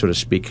line, so to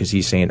speak, because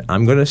he's saying,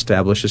 I'm going to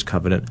establish this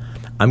covenant.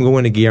 I'm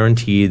going to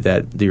guarantee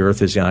that the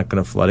earth is not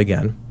going to flood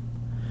again.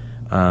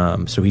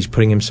 So he's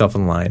putting himself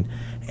in line.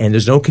 And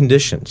there's no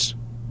conditions.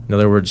 In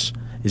other words,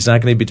 it's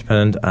not going to be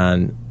dependent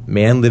on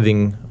man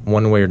living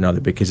one way or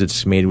another, because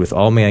it's made with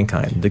all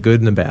mankind, the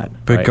good and the bad.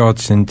 But right?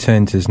 God's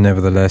intent is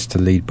nevertheless to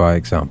lead by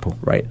example.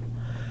 Right.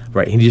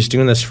 He's just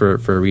doing this for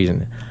a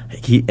reason.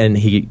 He's going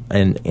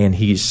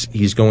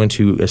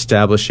to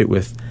establish it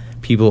with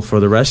people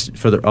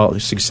for all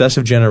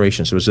successive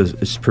generations. So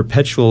it's a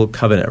perpetual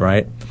covenant,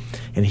 right?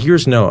 And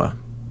here's Noah.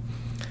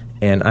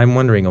 And I'm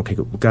wondering, okay,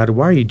 God,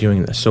 why are you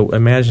doing this? So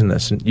imagine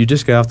this. You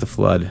just got off the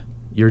flood.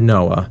 You're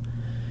Noah.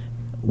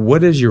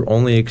 What is your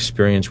only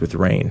experience with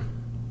rain?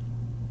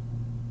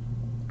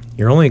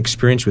 Your only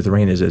experience with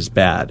rain is as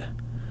bad,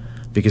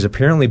 because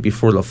apparently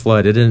before the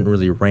flood, it didn't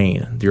really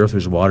rain. The earth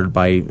was watered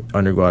by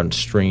underground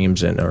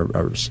streams, and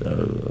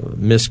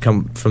mist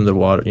come from the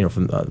water,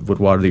 would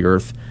water the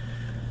earth.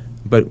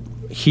 But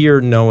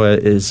here,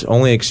 Noah's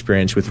only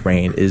experience with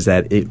rain is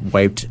that it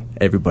wiped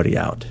everybody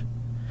out.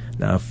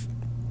 Now, if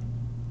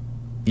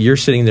you're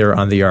sitting there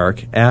on the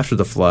ark after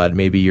the flood,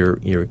 maybe you're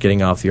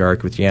getting off the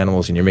ark with the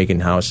animals, and you're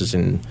making houses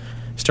and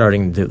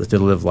starting to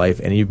live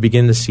life, and you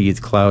begin to see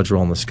the clouds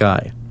roll in the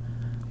sky.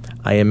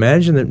 I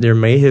imagine that there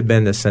may have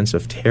been a sense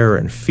of terror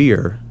and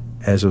fear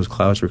as those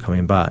clouds were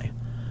coming by,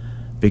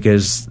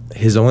 because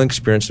his only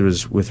experience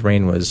with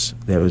rain was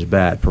that it was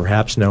bad.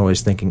 Perhaps Noah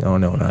is thinking, oh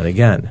no, not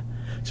again.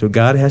 So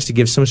God has to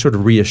give some sort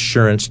of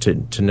reassurance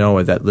to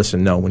Noah that,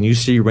 listen, no, when you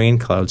see rain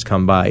clouds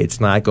come by, it's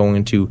not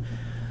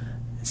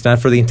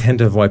for the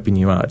intent of wiping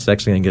you out. It's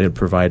actually going to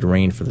provide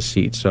rain for the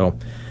seed. So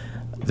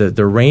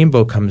the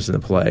rainbow comes into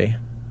play,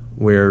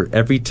 where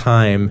every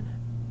time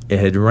it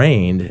had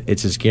rained,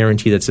 it's this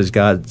guarantee that says,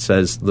 God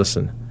says,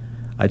 listen,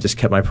 I just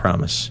kept my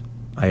promise.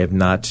 I have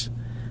not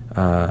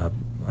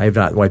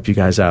wiped you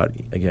guys out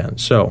again.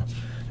 So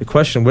the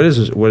question,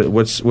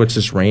 what's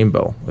this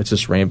rainbow? What's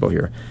this rainbow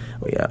here?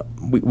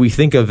 We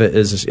think of it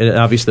as, and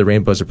obviously the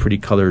rainbow is a pretty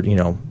colored,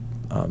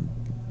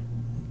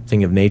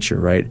 thing of nature,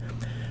 right?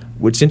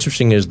 What's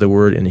interesting is the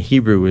word in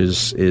Hebrew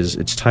is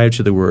it's tied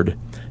to the word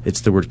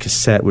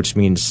cassette, which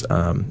means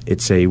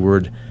it's a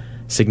word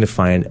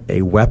signifying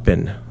a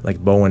weapon, like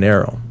bow and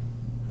arrow.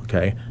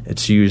 Okay,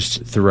 it's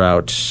used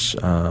throughout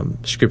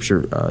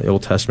Scripture, the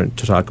Old Testament,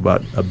 to talk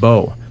about a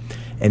bow.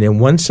 And in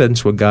one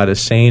sense, what God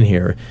is saying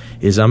here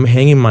is, I'm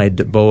hanging my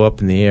bow up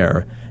in the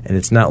air, and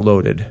it's not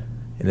loaded.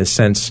 In a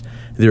sense,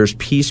 there's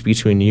peace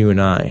between you and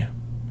I.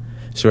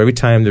 So every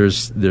time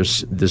there's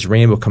this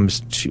rainbow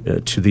comes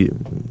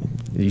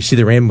you see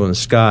the rainbow in the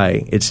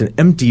sky, it's an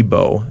empty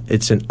bow.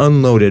 It's an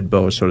unloaded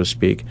bow, so to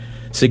speak,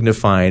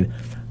 signifying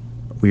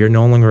we are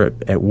no longer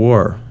at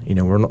war.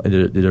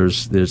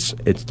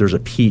 There's a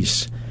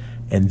peace,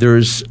 and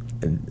there's,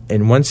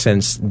 in one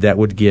sense, that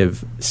would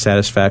give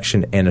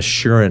satisfaction and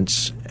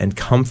assurance and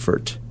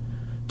comfort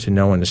to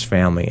Noah and his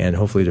family, and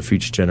hopefully to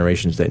future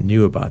generations that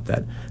knew about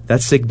that.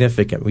 That's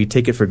significant. We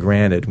take it for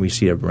granted. We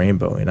see a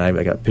rainbow, and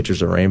I got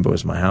pictures of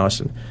rainbows in my house,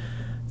 and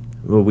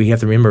we have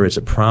to remember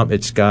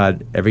it's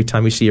God. Every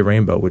time we see a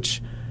rainbow,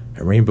 which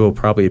a rainbow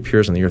probably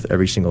appears on the earth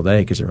every single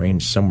day because it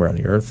rains somewhere on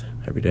the earth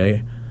every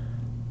day.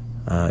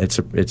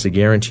 It's a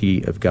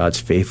guarantee of God's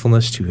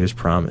faithfulness to His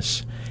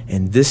promise.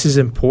 And this is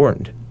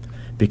important,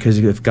 because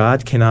if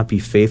God cannot be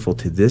faithful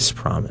to this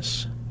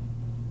promise,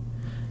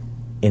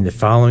 in the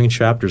following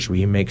chapters where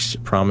He makes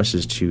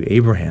promises to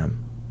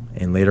Abraham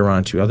and later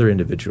on to other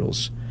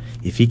individuals,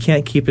 if He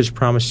can't keep His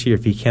promise here,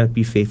 if He can't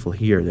be faithful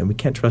here, then we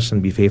can't trust Him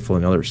to be faithful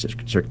in other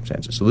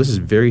circumstances. So this is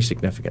very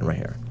significant right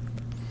here.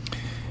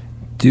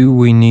 Do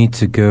we need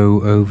to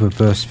go over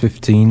verse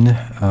 15?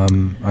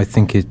 I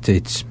think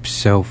it's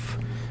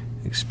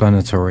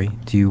self-explanatory.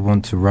 Do you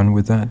want to run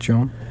with that,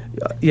 John?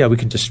 Yeah, we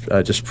can just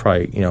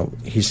probably,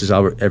 he says,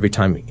 every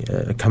time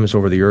it comes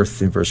over the earth,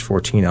 in verse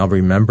 14, I'll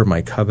remember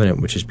my covenant,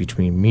 which is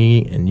between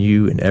me and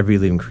you and every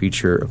living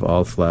creature of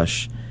all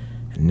flesh,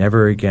 and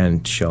never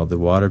again shall the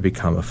water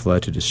become a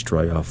flood to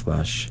destroy all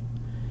flesh.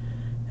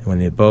 And when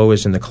the bow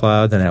is in the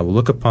cloud, then I will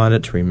look upon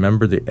it to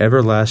remember the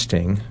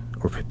everlasting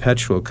or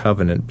perpetual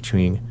covenant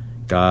between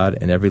God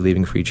and every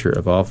living creature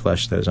of all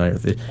flesh that is on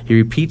earth. He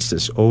repeats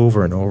this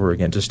over and over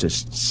again, just to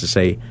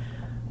say,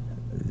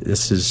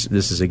 this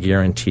is a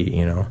guarantee,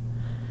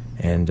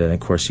 And of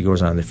course, he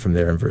goes on from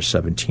there in verse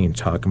 17,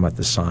 talking about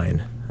the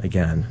sign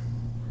again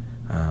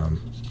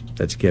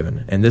that's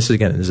given. And this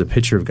is a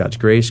picture of God's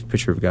grace, a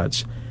picture of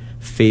God's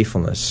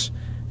faithfulness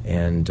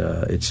and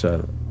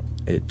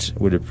it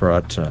would have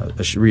brought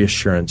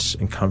reassurance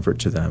and comfort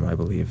to them, I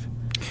believe.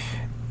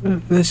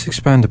 Let's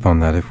expand upon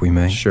that, if we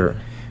may. Sure.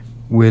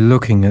 We're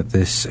looking at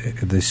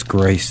this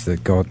grace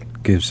that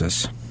God gives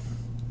us,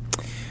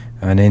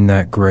 and in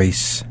that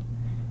grace,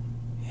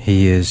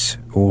 He is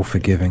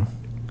all-forgiving.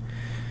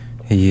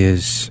 He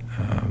is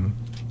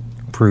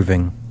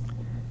proving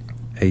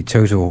a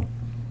total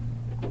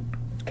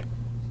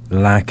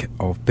lack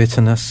of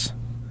bitterness,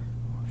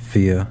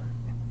 fear,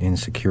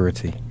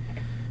 insecurity,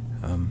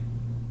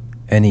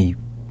 any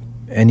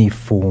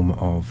form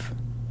of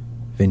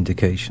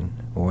vindication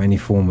or any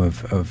form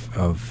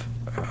of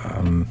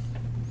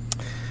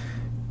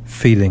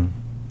feeling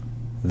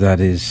that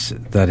is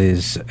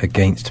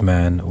against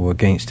man or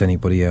against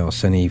anybody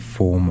else, any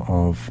form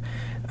of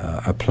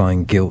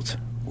applying guilt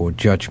or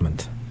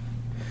judgment.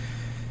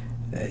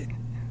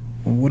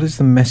 What is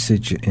the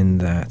message in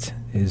that?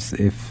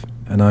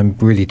 And I'm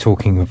really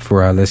talking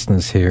for our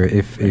listeners here,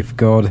 if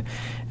God,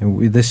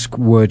 this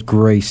word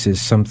grace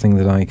is something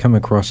that I come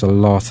across a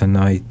lot, and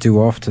I do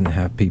often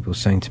have people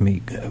saying to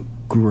me,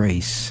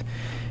 grace,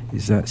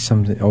 is that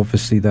something?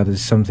 Obviously that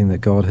is something that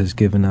God has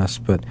given us,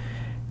 but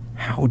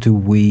how do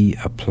we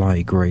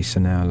apply grace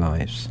in our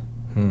lives?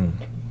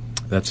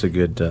 That's a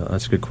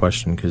good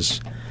question, because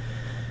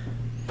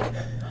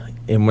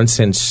in one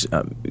sense,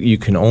 you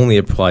can only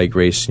apply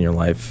grace in your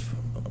life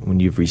when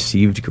you've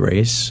received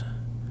grace.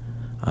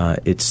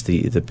 It's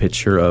the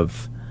picture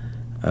of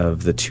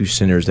the two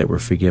sinners that were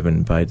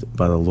forgiven by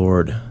the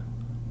Lord,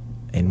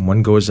 and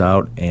one goes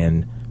out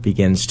and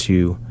begins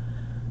to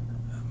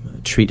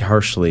treat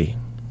harshly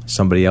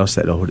somebody else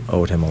that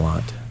owed him a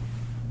lot,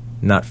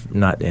 not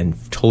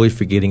and totally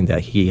forgetting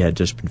that he had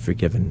just been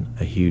forgiven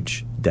a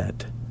huge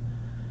debt.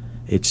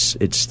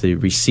 It's the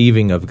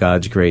receiving of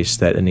God's grace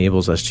that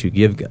enables us to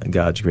give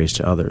God's grace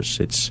to others.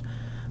 It's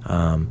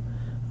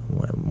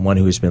one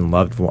who has been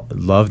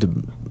loved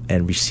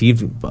and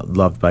received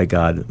loved by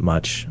God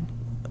much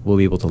will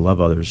be able to love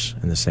others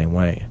in the same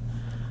way.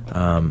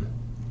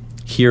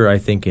 Here, I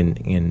think,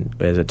 in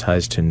as it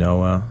ties to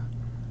Noah,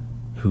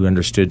 who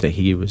understood that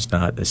he was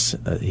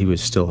he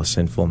was still a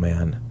sinful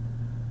man,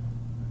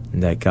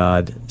 and that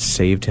God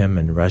saved him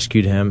and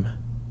rescued him.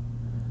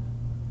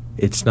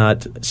 It's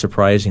not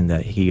surprising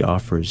that he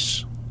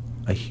offers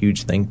a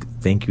huge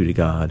thank you to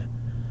God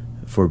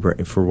for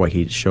what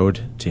He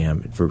showed to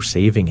him, for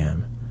saving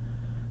him.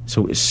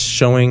 So it's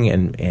showing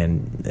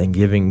and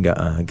giving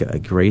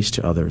grace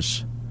to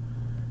others.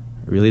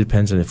 It really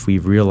depends on if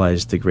we've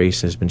realized the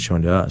grace has been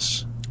shown to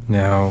us.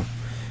 Now,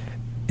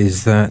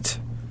 is that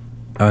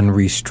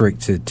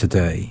unrestricted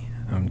today?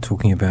 I'm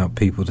talking about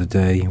people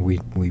today. We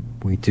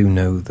do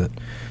know that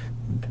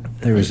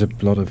there is a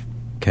lot of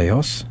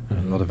chaos, a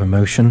lot of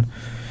emotion.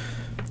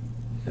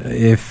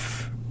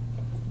 If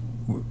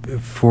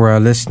for our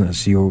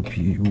listeners,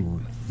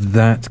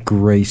 that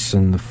grace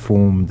and the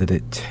form that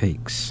it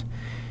takes,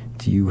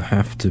 do you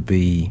have to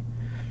be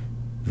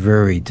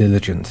very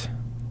diligent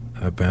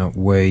about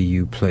where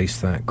you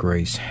place that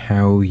grace,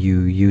 how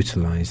you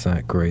utilize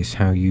that grace,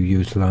 how you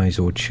utilize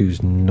or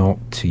choose not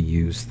to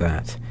use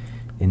that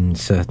in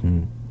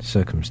certain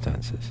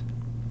circumstances?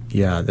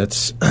 Yeah,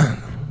 that's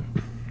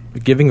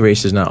giving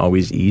grace is not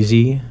always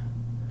easy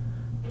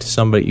to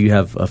somebody. You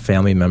have a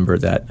family member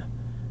that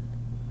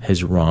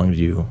has wronged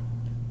you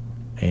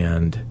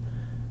and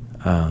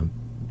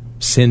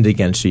sinned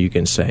against you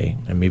can say,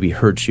 and maybe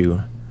hurt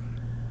you.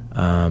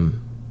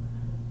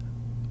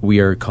 We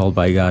are called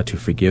by God to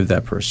forgive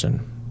that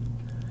person.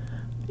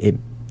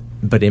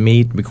 But it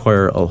may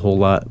require a whole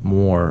lot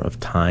more of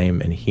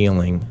time and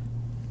healing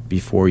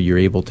before you're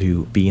able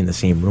to be in the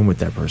same room with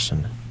that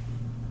person.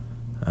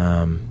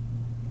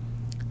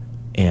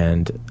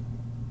 And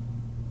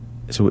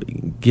so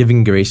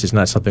giving grace is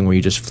not something where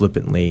you just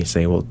flippantly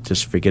say, well,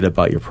 just forget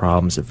about your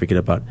problems and forget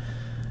about...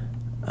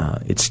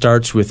 it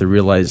starts with the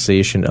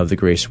realization of the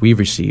grace we've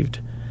received,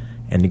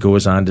 and it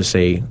goes on to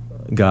say,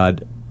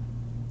 God,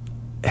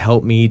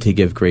 help me to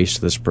give grace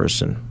to this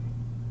person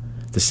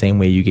the same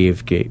way you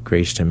gave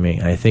grace to me.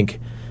 And I think,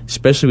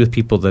 especially with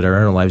people that are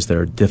in our lives that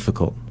are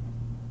difficult,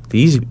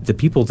 the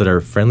people that are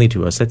friendly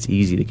to us, that's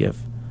easy to give.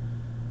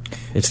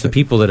 It's the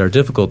people that are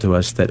difficult to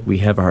us that we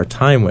have a hard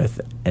time with,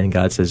 and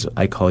God says,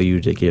 I call you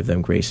to give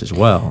them grace as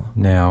well.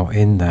 Now,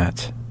 in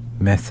that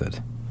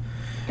method,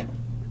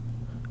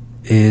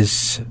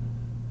 is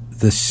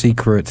the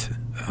secret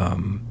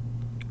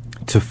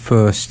to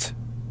first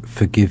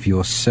forgive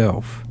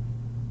yourself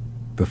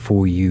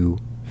before you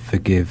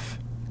forgive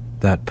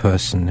that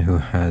person who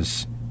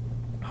has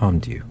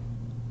harmed you?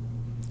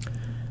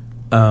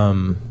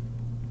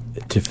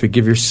 To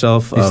forgive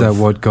yourself. Is that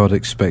what God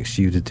expects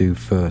you to do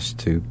first,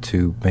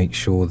 to make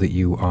sure that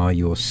you are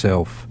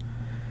yourself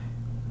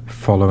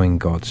following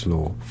God's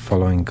law,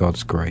 following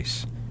God's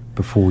grace,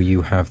 before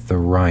you have the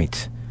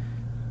right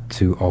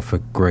to offer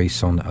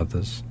grace on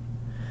others?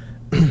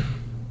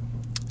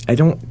 I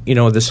don't,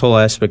 this whole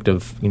aspect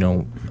of,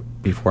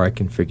 before I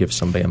can forgive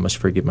somebody, I must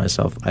forgive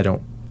myself. I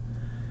don't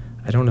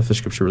know if the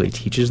Scripture really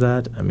teaches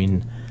that. I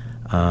mean,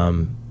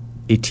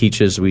 it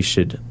teaches we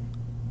should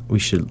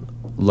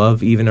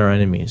love even our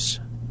enemies.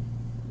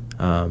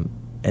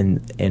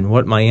 And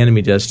what my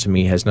enemy does to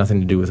me has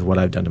nothing to do with what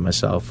I've done to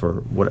myself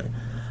or what.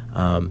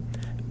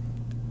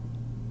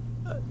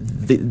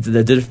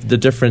 The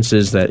difference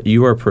is that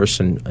you are a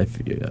person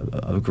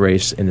of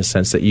grace in the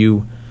sense that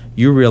you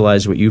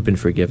realize what you've been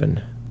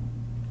forgiven.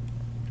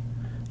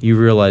 You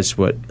realize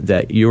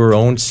that your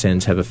own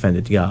sins have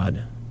offended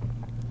God,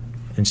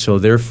 and so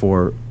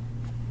therefore,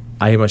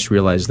 I must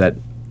realize that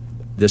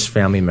this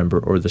family member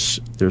or this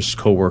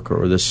coworker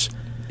or this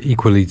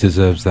equally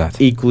deserves that.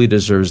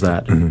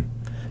 Mm-hmm.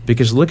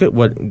 Because look at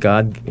what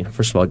God.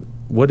 First of all,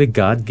 what did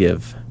God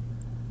give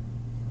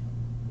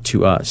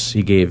to us?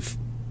 He gave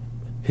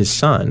His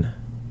Son.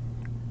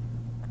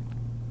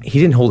 He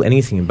didn't hold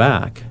anything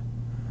back,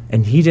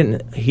 and he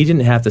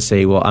didn't have to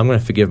say, "Well, I'm going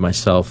to forgive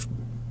myself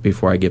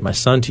before I give my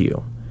Son to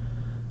you."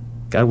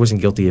 God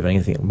wasn't guilty of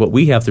anything. What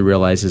we have to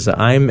realize is that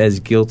I'm as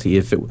guilty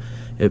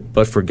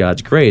but for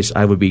God's grace,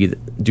 I would be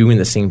doing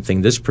the same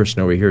thing this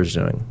person over here is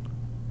doing.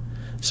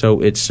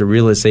 So it's a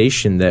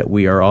realization that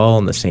we are all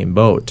in the same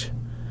boat,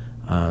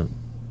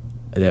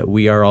 that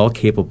we are all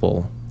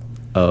capable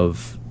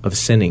of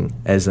sinning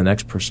as the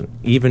next person.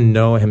 Even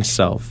Noah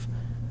himself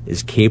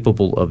is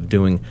capable of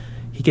doing.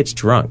 He gets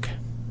drunk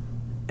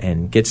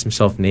and gets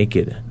himself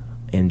naked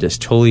and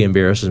just totally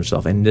embarrasses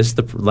himself. And this is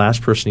the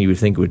last person you would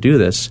think would do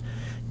this.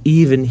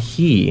 Even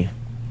he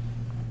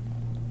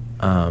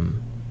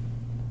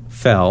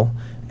fell,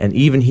 and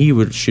even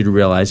he should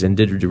realize and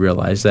did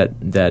realize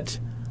that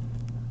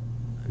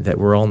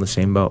we're all in the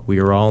same boat. We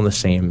are all in the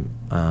same.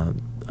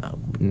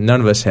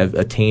 None of us have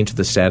attained to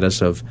the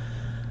status of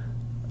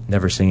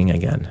never singing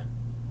again.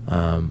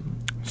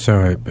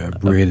 So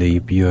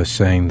really, you're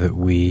saying that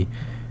we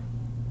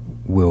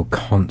will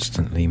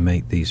constantly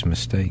make these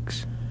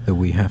mistakes that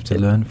we have to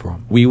learn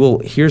from. We will.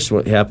 Here's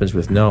what happens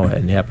with Noah,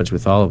 and it happens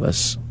with all of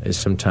us, is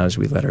sometimes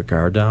we let our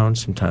guard down.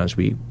 Sometimes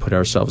we put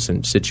ourselves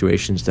in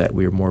situations that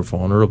we are more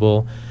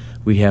vulnerable.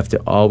 We have to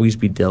always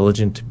be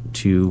diligent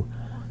to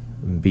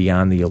be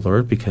on the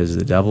alert, because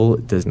the devil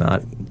does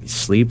not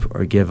sleep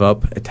or give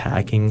up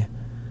attacking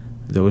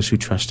those who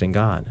trust in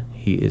God.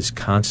 He is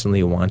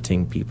constantly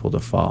wanting people to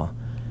fall.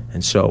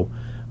 And so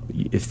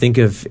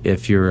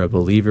if you're a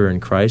believer in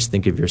Christ,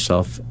 think of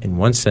yourself in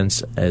one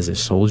sense as a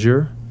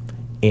soldier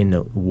in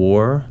a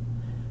war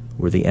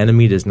where the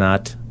enemy does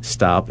not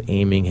stop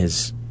aiming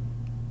his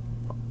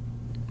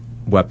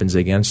weapons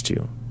against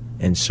you.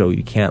 And so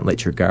you can't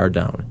let your guard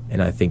down. And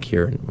I think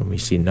here when we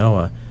see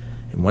Noah,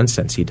 in one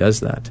sense he does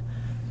that.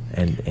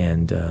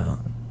 And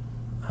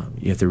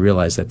you have to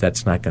realize that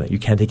that's not going to, you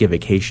can't take a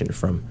vacation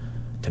from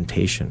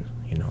temptation,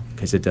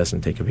 because it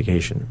doesn't take a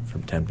vacation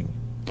from tempting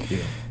you.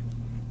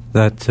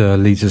 That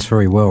leads us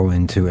very well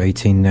into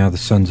 18. Now the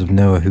sons of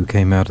Noah who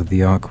came out of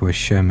the ark were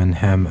Shem and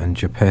Ham and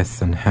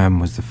Japheth, and Ham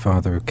was the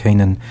father of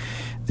Canaan.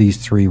 These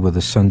three were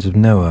the sons of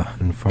Noah,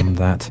 and from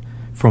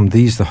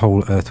these the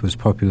whole earth was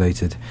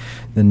populated.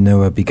 Then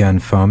Noah began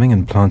farming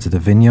and planted a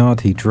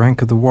vineyard. He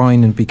drank of the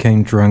wine and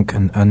became drunk,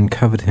 and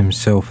uncovered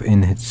himself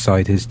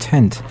inside his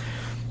tent.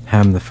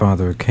 Ham, the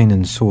father of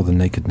Canaan, saw the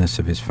nakedness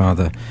of his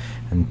father,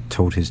 and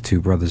told his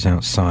two brothers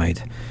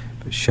outside.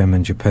 But Shem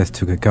and Japheth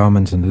took a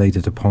garment and laid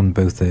it upon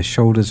both their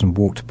shoulders, and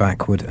walked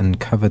backward, and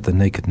covered the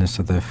nakedness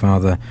of their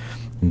father.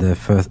 And their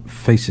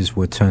faces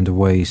were turned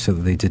away, so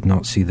that they did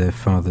not see their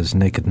father's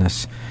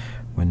nakedness.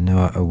 When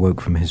Noah awoke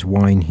from his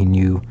wine, he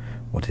knew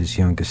what his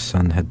youngest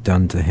son had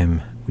done to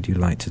him. Would you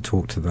like to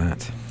talk to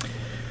that?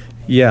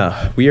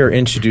 Yeah, we are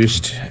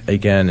introduced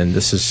again, and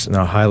this is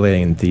now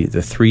highlighting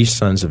the three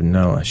sons of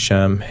Noah,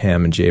 Shem,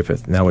 Ham, and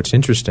Japheth. Now what's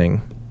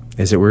interesting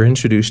is that we're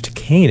introduced to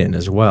Canaan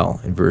as well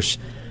in verse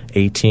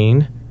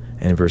 18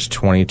 and verse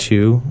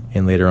 22,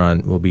 and later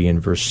on we'll be in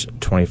verse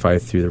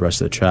 25 through the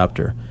rest of the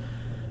chapter.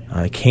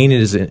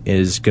 Canaan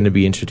is going to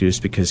be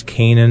introduced because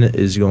Canaan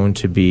is going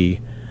to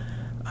be,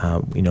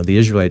 the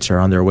Israelites are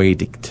on their way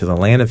to the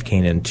land of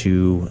Canaan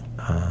to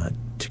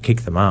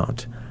kick them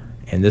out.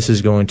 And this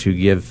is going to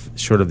give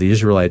sort of the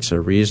Israelites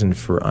a reason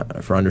for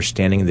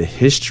understanding the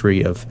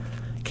history of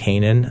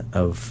Canaan,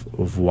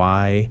 of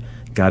why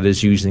God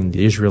is using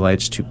the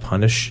Israelites to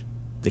punish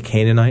the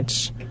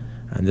Canaanites.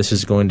 And this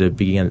is going to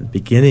be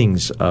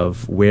beginnings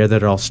of where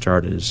that all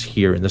started, is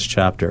here in this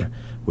chapter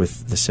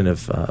with the sin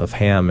of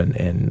Ham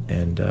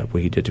and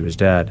what he did to his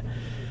dad.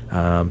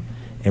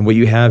 And what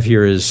you have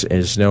here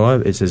is Noah.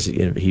 It says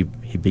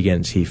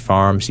he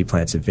farms, he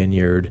plants a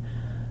vineyard,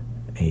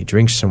 and he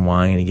drinks some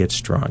wine, and he gets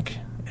drunk,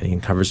 and he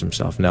uncovers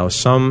himself. Now,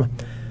 some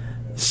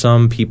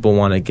people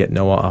want to get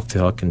Noah off the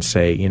hook and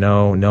say,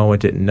 Noah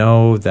didn't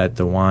know that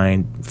the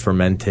wine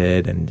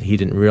fermented, and he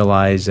didn't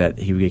realize that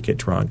he would get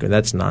drunk.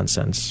 That's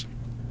nonsense,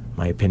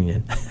 my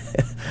opinion.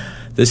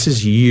 This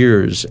is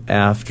years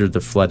after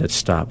the flood had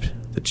stopped.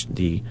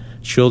 The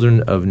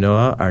children of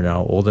Noah are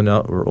now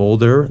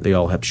older. They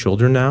all have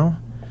children now.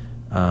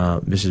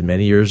 This is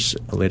many years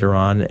later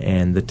on,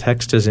 and the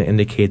text doesn't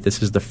indicate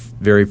this is the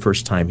very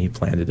first time he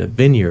planted a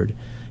vineyard.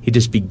 He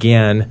just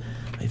began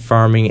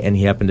farming, and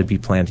he happened to be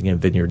planting a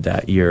vineyard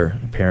that year,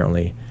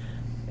 apparently.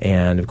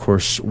 And, of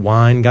course,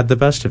 wine got the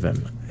best of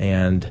him.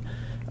 And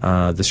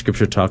the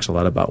Scripture talks a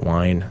lot about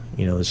wine.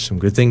 There's some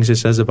good things it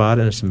says about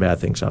it and some bad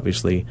things.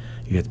 Obviously,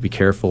 you have to be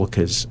careful,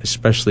 because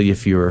especially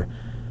if you're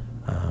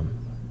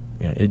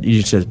it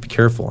just says be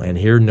careful. And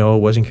here Noah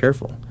wasn't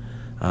careful.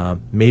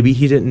 Maybe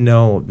he didn't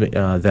know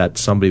that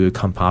somebody would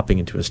come popping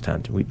into his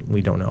tent.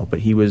 We don't know.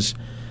 But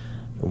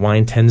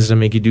wine tends to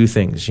make you do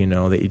things,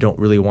 that you don't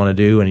really want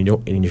to do,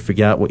 and you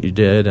forget what you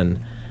did.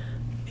 And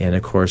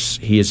of course,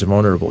 he is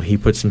vulnerable. He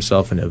puts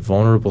himself in a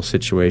vulnerable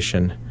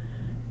situation.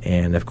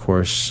 And of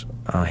course,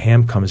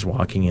 Ham comes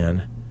walking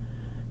in,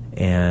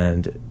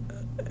 and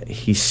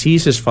he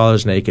sees his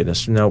father's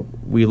nakedness. Now,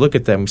 we look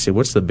at that and we say,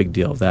 what's the big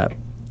deal of that?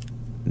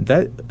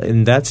 That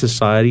in that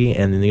society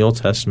and in the Old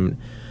Testament,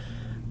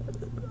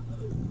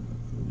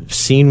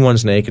 seeing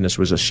one's nakedness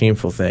was a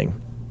shameful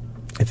thing.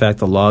 In fact,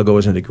 the law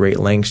goes into great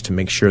lengths to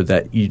make sure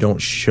that you don't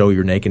show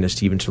your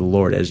nakedness even to the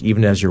Lord,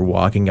 even as you're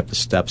walking up the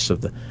steps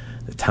of the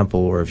temple,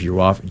 or if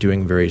you're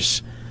doing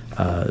various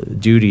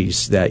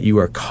duties, that you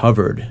are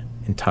covered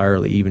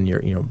entirely, even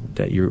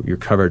that you're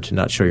covered to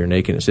not show your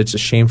nakedness. It's a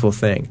shameful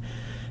thing.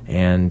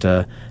 And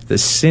the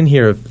sin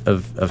here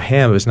of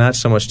Ham is not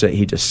so much that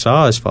he just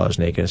saw his father's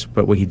nakedness,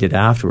 but what he did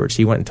afterwards.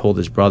 He went and told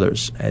his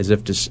brothers as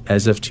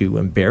if to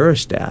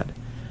embarrass Dad.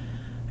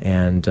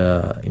 And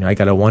I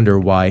got to wonder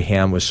why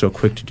Ham was so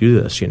quick to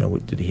do this.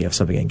 Did he have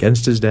something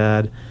against his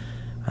dad?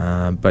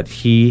 But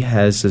he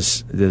has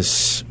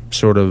this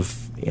sort of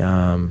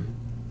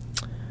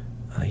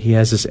he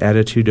has this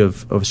attitude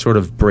of sort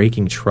of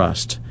breaking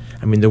trust.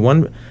 I mean,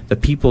 the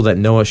people that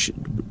Noah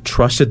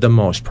trusted the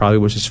most probably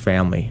was his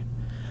family.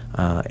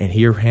 And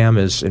here Ham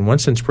is, in one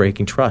sense,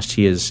 breaking trust.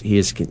 He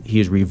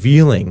is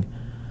revealing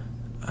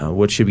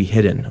what should be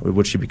hidden,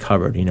 what should be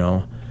covered.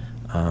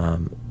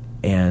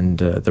 And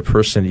the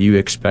person that you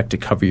expect to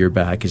cover your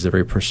back is the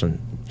very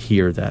person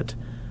here that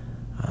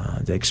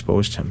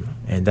exposed him.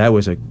 And that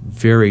was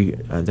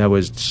that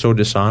was so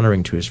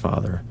dishonoring to his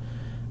father,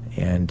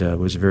 and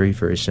was a very,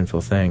 very sinful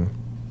thing.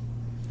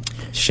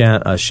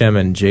 Shem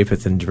and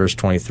Japheth in verse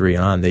 23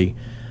 on,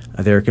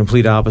 they're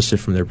complete opposite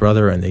from their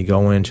brother, and they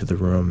go into the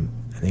room,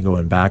 and they go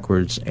in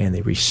backwards, and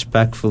they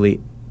respectfully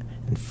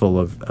and full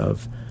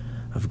of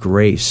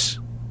grace.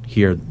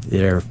 Here,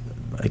 their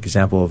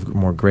example of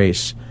more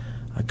grace,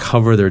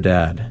 cover their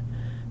dad,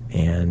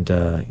 and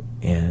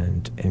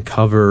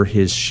cover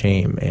his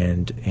shame,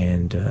 and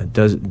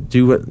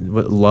do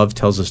what love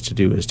tells us to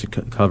do, is to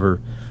cover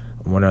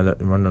one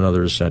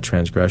another's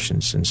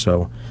transgressions. And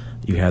so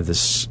you have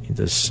this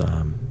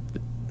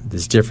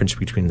difference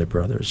between the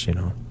brothers.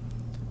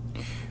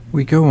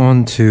 We go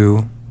on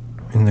to,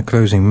 in the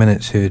closing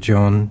minutes here,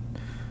 John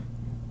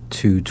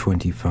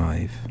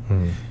 2:25.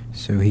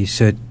 So he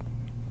said,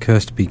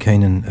 "Cursed be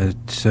Canaan, a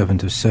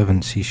servant of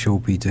servants, he shall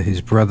be to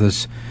his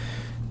brothers."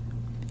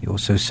 He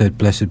also said,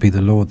 "Blessed be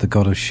the Lord, the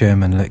God of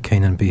Shem, and let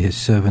Canaan be his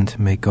servant.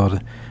 May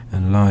God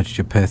enlarge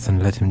Japheth,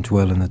 and let him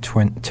dwell in the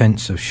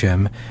tents of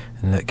Shem,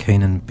 and let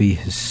Canaan be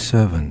his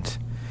servant."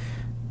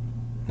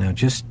 Now,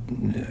 just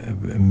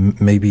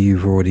maybe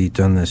you've already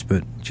done this,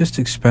 but just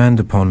expand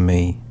upon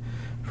me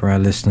for our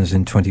listeners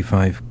in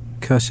 25.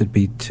 Cursed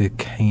be to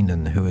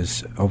Canaan, who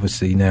is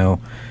obviously now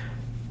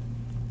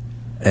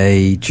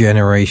a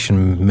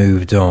generation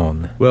moved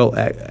on. Well,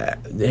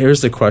 here's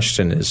the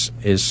question: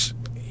 is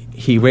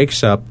he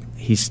wakes up,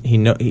 he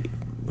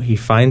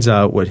finds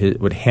out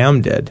what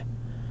Ham did,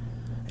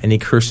 and he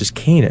curses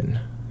Canaan.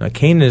 Now,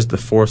 Canaan is the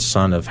fourth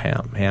son of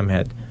Ham. Ham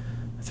had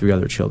 3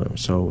 other children.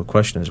 So the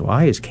question is,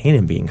 why is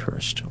Canaan being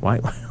cursed? Why?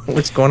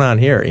 What's going on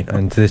here?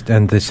 And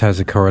this has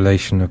a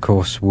correlation, of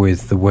course,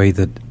 with the way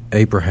that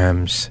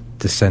Abraham's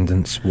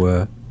descendants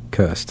were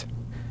cursed.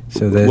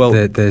 So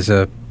there's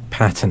a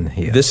pattern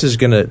here. What this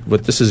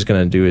is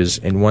going to do is,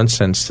 in one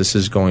sense, this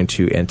is going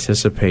to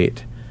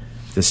anticipate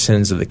the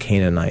sins of the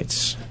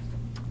Canaanites.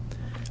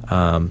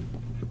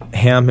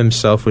 Ham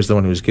himself was the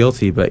one who was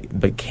guilty,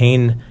 but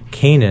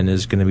Canaan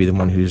is going to be the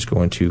one who's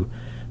going to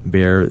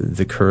bear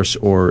the curse,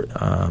 or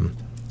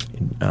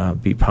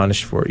be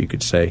punished for it, you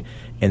could say.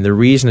 And the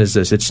reason is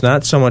this: it's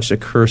not so much a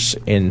curse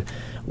in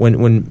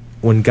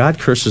when God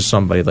curses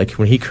somebody, like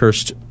when he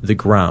cursed the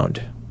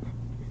ground,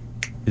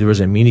 there was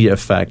an immediate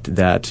effect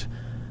that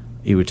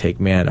it would take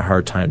man a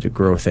hard time to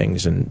grow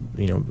things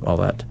and all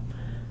that.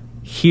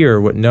 Here,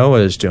 what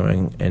Noah is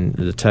doing, and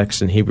the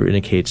text in Hebrew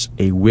indicates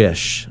a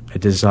wish, a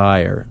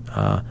desire,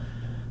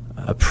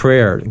 a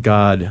prayer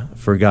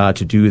for God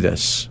to do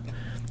this.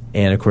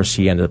 And of course,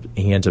 he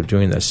ends up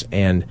doing this.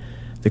 And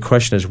the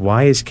question is,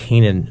 why is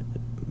Canaan?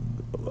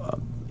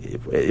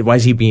 Why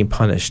is he being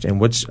punished?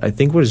 And I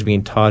think what is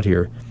being taught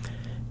here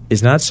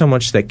is not so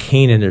much that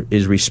Canaan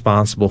is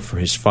responsible for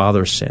his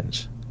father's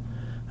sins.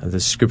 The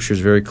Scripture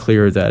is very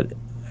clear that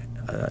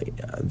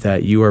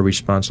you are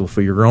responsible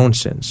for your own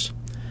sins.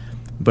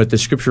 But the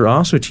Scripture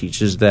also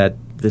teaches that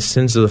the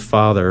sins of the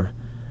father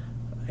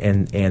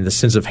and the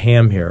sins of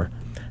Ham here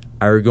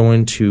are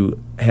going to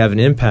have an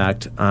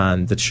impact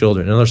on the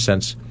children. In another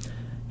sense,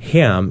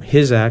 Ham,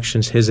 his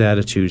actions, his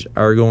attitudes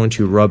are going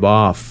to rub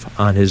off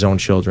on his own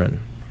children.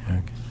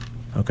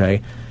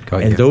 Okay?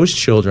 And those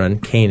children,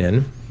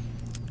 Canaan,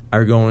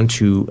 are going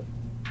to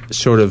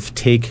sort of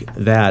take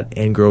that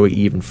and grow it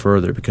even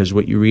further, because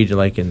what you read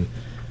like in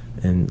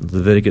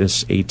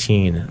Leviticus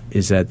 18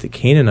 is that the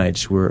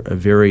Canaanites were a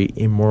very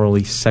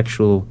immorally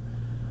sexual,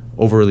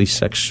 overly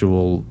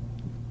sexual,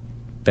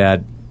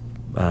 bad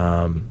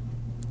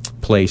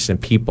place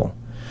and people.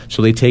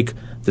 So they take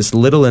this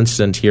little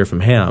incident here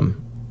from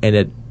Ham, and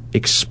it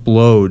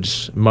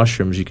explodes,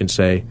 mushrooms, you can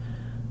say,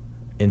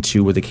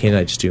 into what the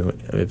Canaanites do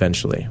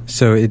eventually.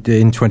 So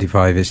in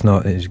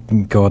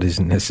 25, God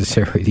isn't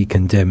necessarily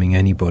condemning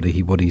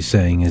anybody. What he's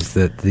saying is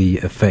that the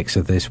effects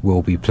of this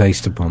will be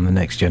placed upon the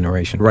next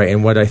generation. Right,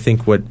 and what I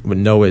think what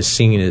Noah is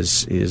seeing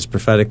is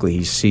prophetically,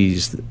 he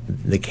sees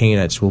the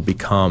Canaanites will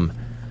become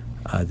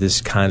this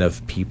kind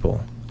of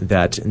people.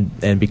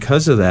 And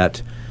because of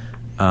that,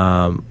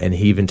 and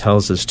he even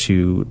tells us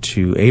to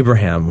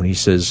Abraham when he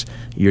says,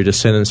 your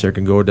descendants are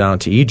going to go down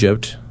to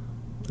Egypt.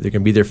 They're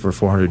going to be there for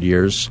 400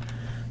 years.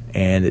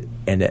 And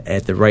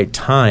at the right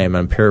time,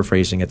 I'm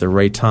paraphrasing, at the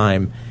right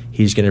time,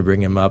 he's going to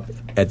bring him up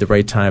at the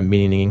right time,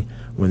 meaning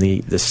when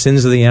the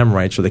sins of the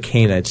Amorites or the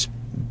Canaanites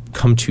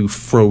come to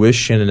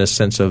fruition in a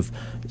sense of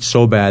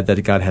so bad that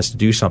God has to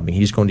do something.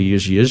 He's going to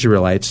use the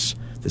Israelites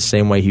the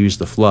same way he used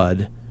the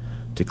flood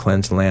to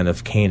cleanse the land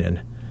of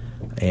Canaan.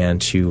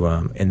 And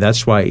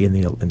that's why in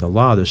the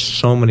law, there's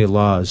so many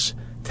laws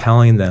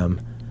telling them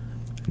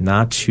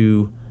not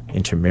to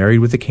intermarry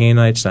with the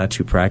Canaanites, not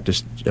to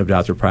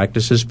adopt their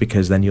practices,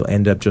 because then you'll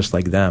end up just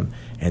like them.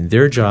 And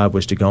their job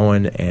was to go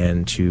in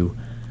and to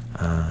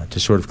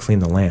sort of clean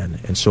the land.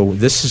 And so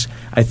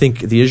I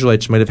think the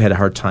Israelites might have had a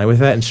hard time with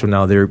that, and so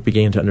now they're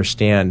beginning to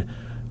understand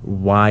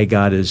why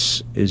God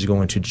is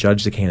going to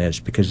judge the Canaanites,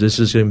 because this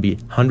is going to be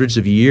hundreds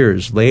of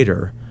years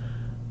later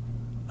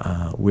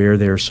where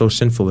they're so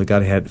sinful that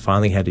God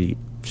finally had to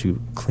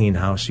clean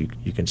house, you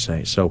can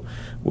say. So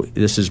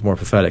this is more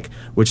prophetic.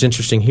 What's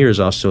interesting here is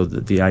also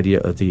the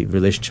idea of the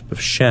relationship of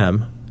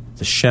Shem.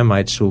 The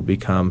Shemites will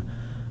become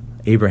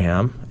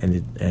Abraham,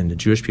 and the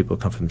Jewish people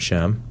come from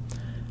Shem.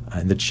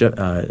 And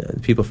the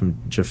people from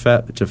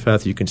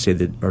Japheth, you can say,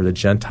 are the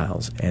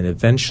Gentiles. And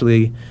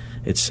eventually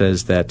it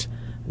says that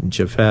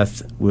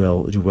Japheth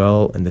will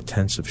dwell in the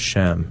tents of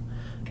Shem.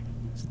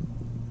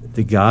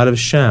 The God of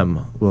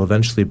Shem will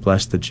eventually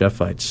bless the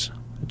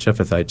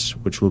Japhethites,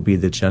 which will be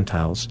the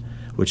Gentiles,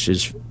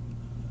 which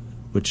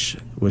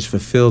was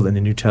fulfilled in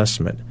the New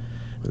Testament.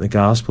 The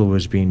gospel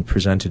was being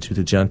presented to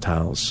the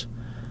Gentiles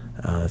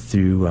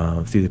through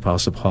the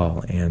Apostle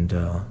Paul, and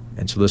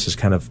so this is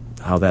kind of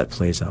how that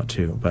plays out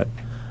too. But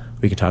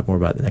we can talk more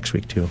about it next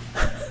week too.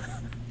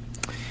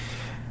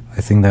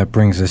 I think that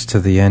brings us to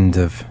the end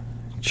of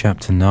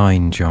chapter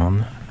 9,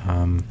 John.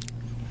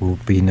 We'll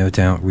be no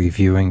doubt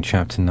reviewing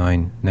chapter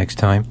 9 next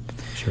time.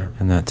 Sure.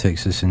 And that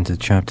takes us into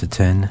chapter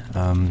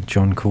 10.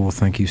 John Core,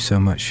 thank you so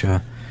much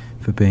for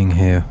being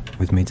here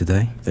with me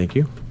today. Thank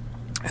you.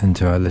 And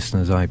to our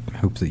listeners, I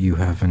hope that you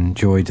have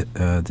enjoyed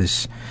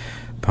this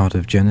part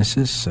of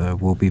Genesis.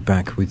 We'll be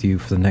back with you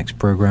for the next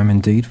program,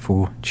 indeed,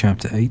 for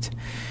chapter 8.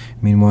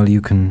 Meanwhile,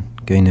 you can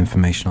gain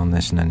information on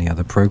this and any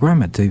other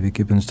program at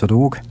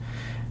davidgibbons.org.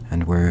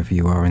 And wherever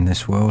you are in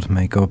this world,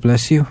 may God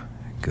bless you.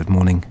 Good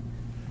morning,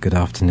 good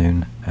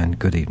afternoon, and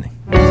good evening.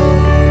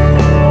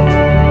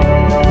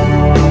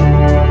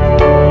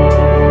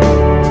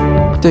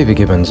 David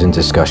Gibbons in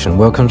Discussion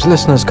welcomes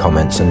listeners'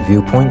 comments and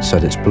viewpoints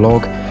at its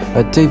blog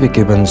at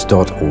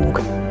davidgibbons.org.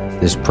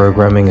 This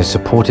programming is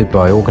supported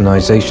by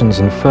organizations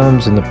and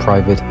firms in the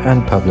private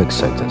and public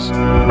sectors.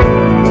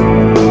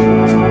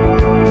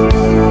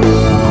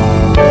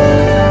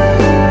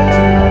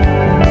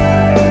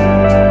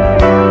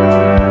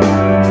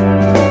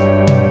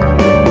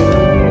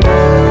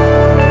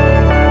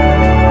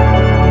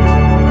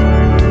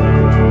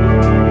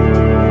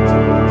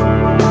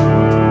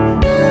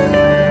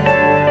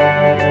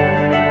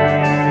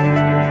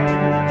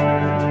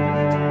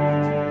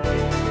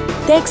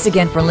 Thanks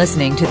again for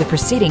listening to the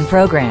preceding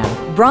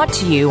program, brought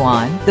to you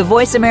on the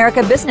Voice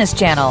America Business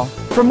Channel.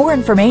 For more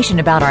information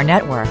about our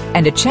network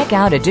and to check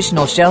out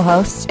additional show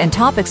hosts and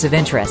topics of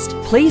interest,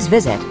 please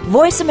visit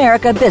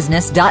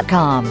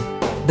voiceamericabusiness.com.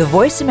 The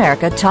Voice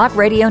America Talk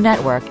Radio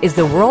Network is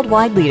the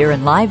worldwide leader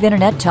in live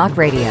Internet talk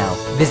radio.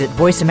 Visit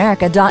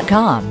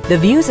voiceamerica.com. The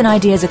views and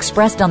ideas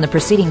expressed on the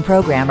preceding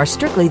program are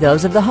strictly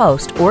those of the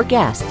host or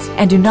guests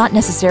and do not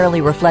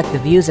necessarily reflect the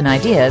views and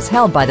ideas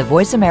held by the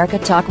Voice America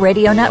Talk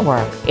Radio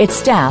Network, its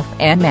staff,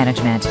 and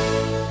management.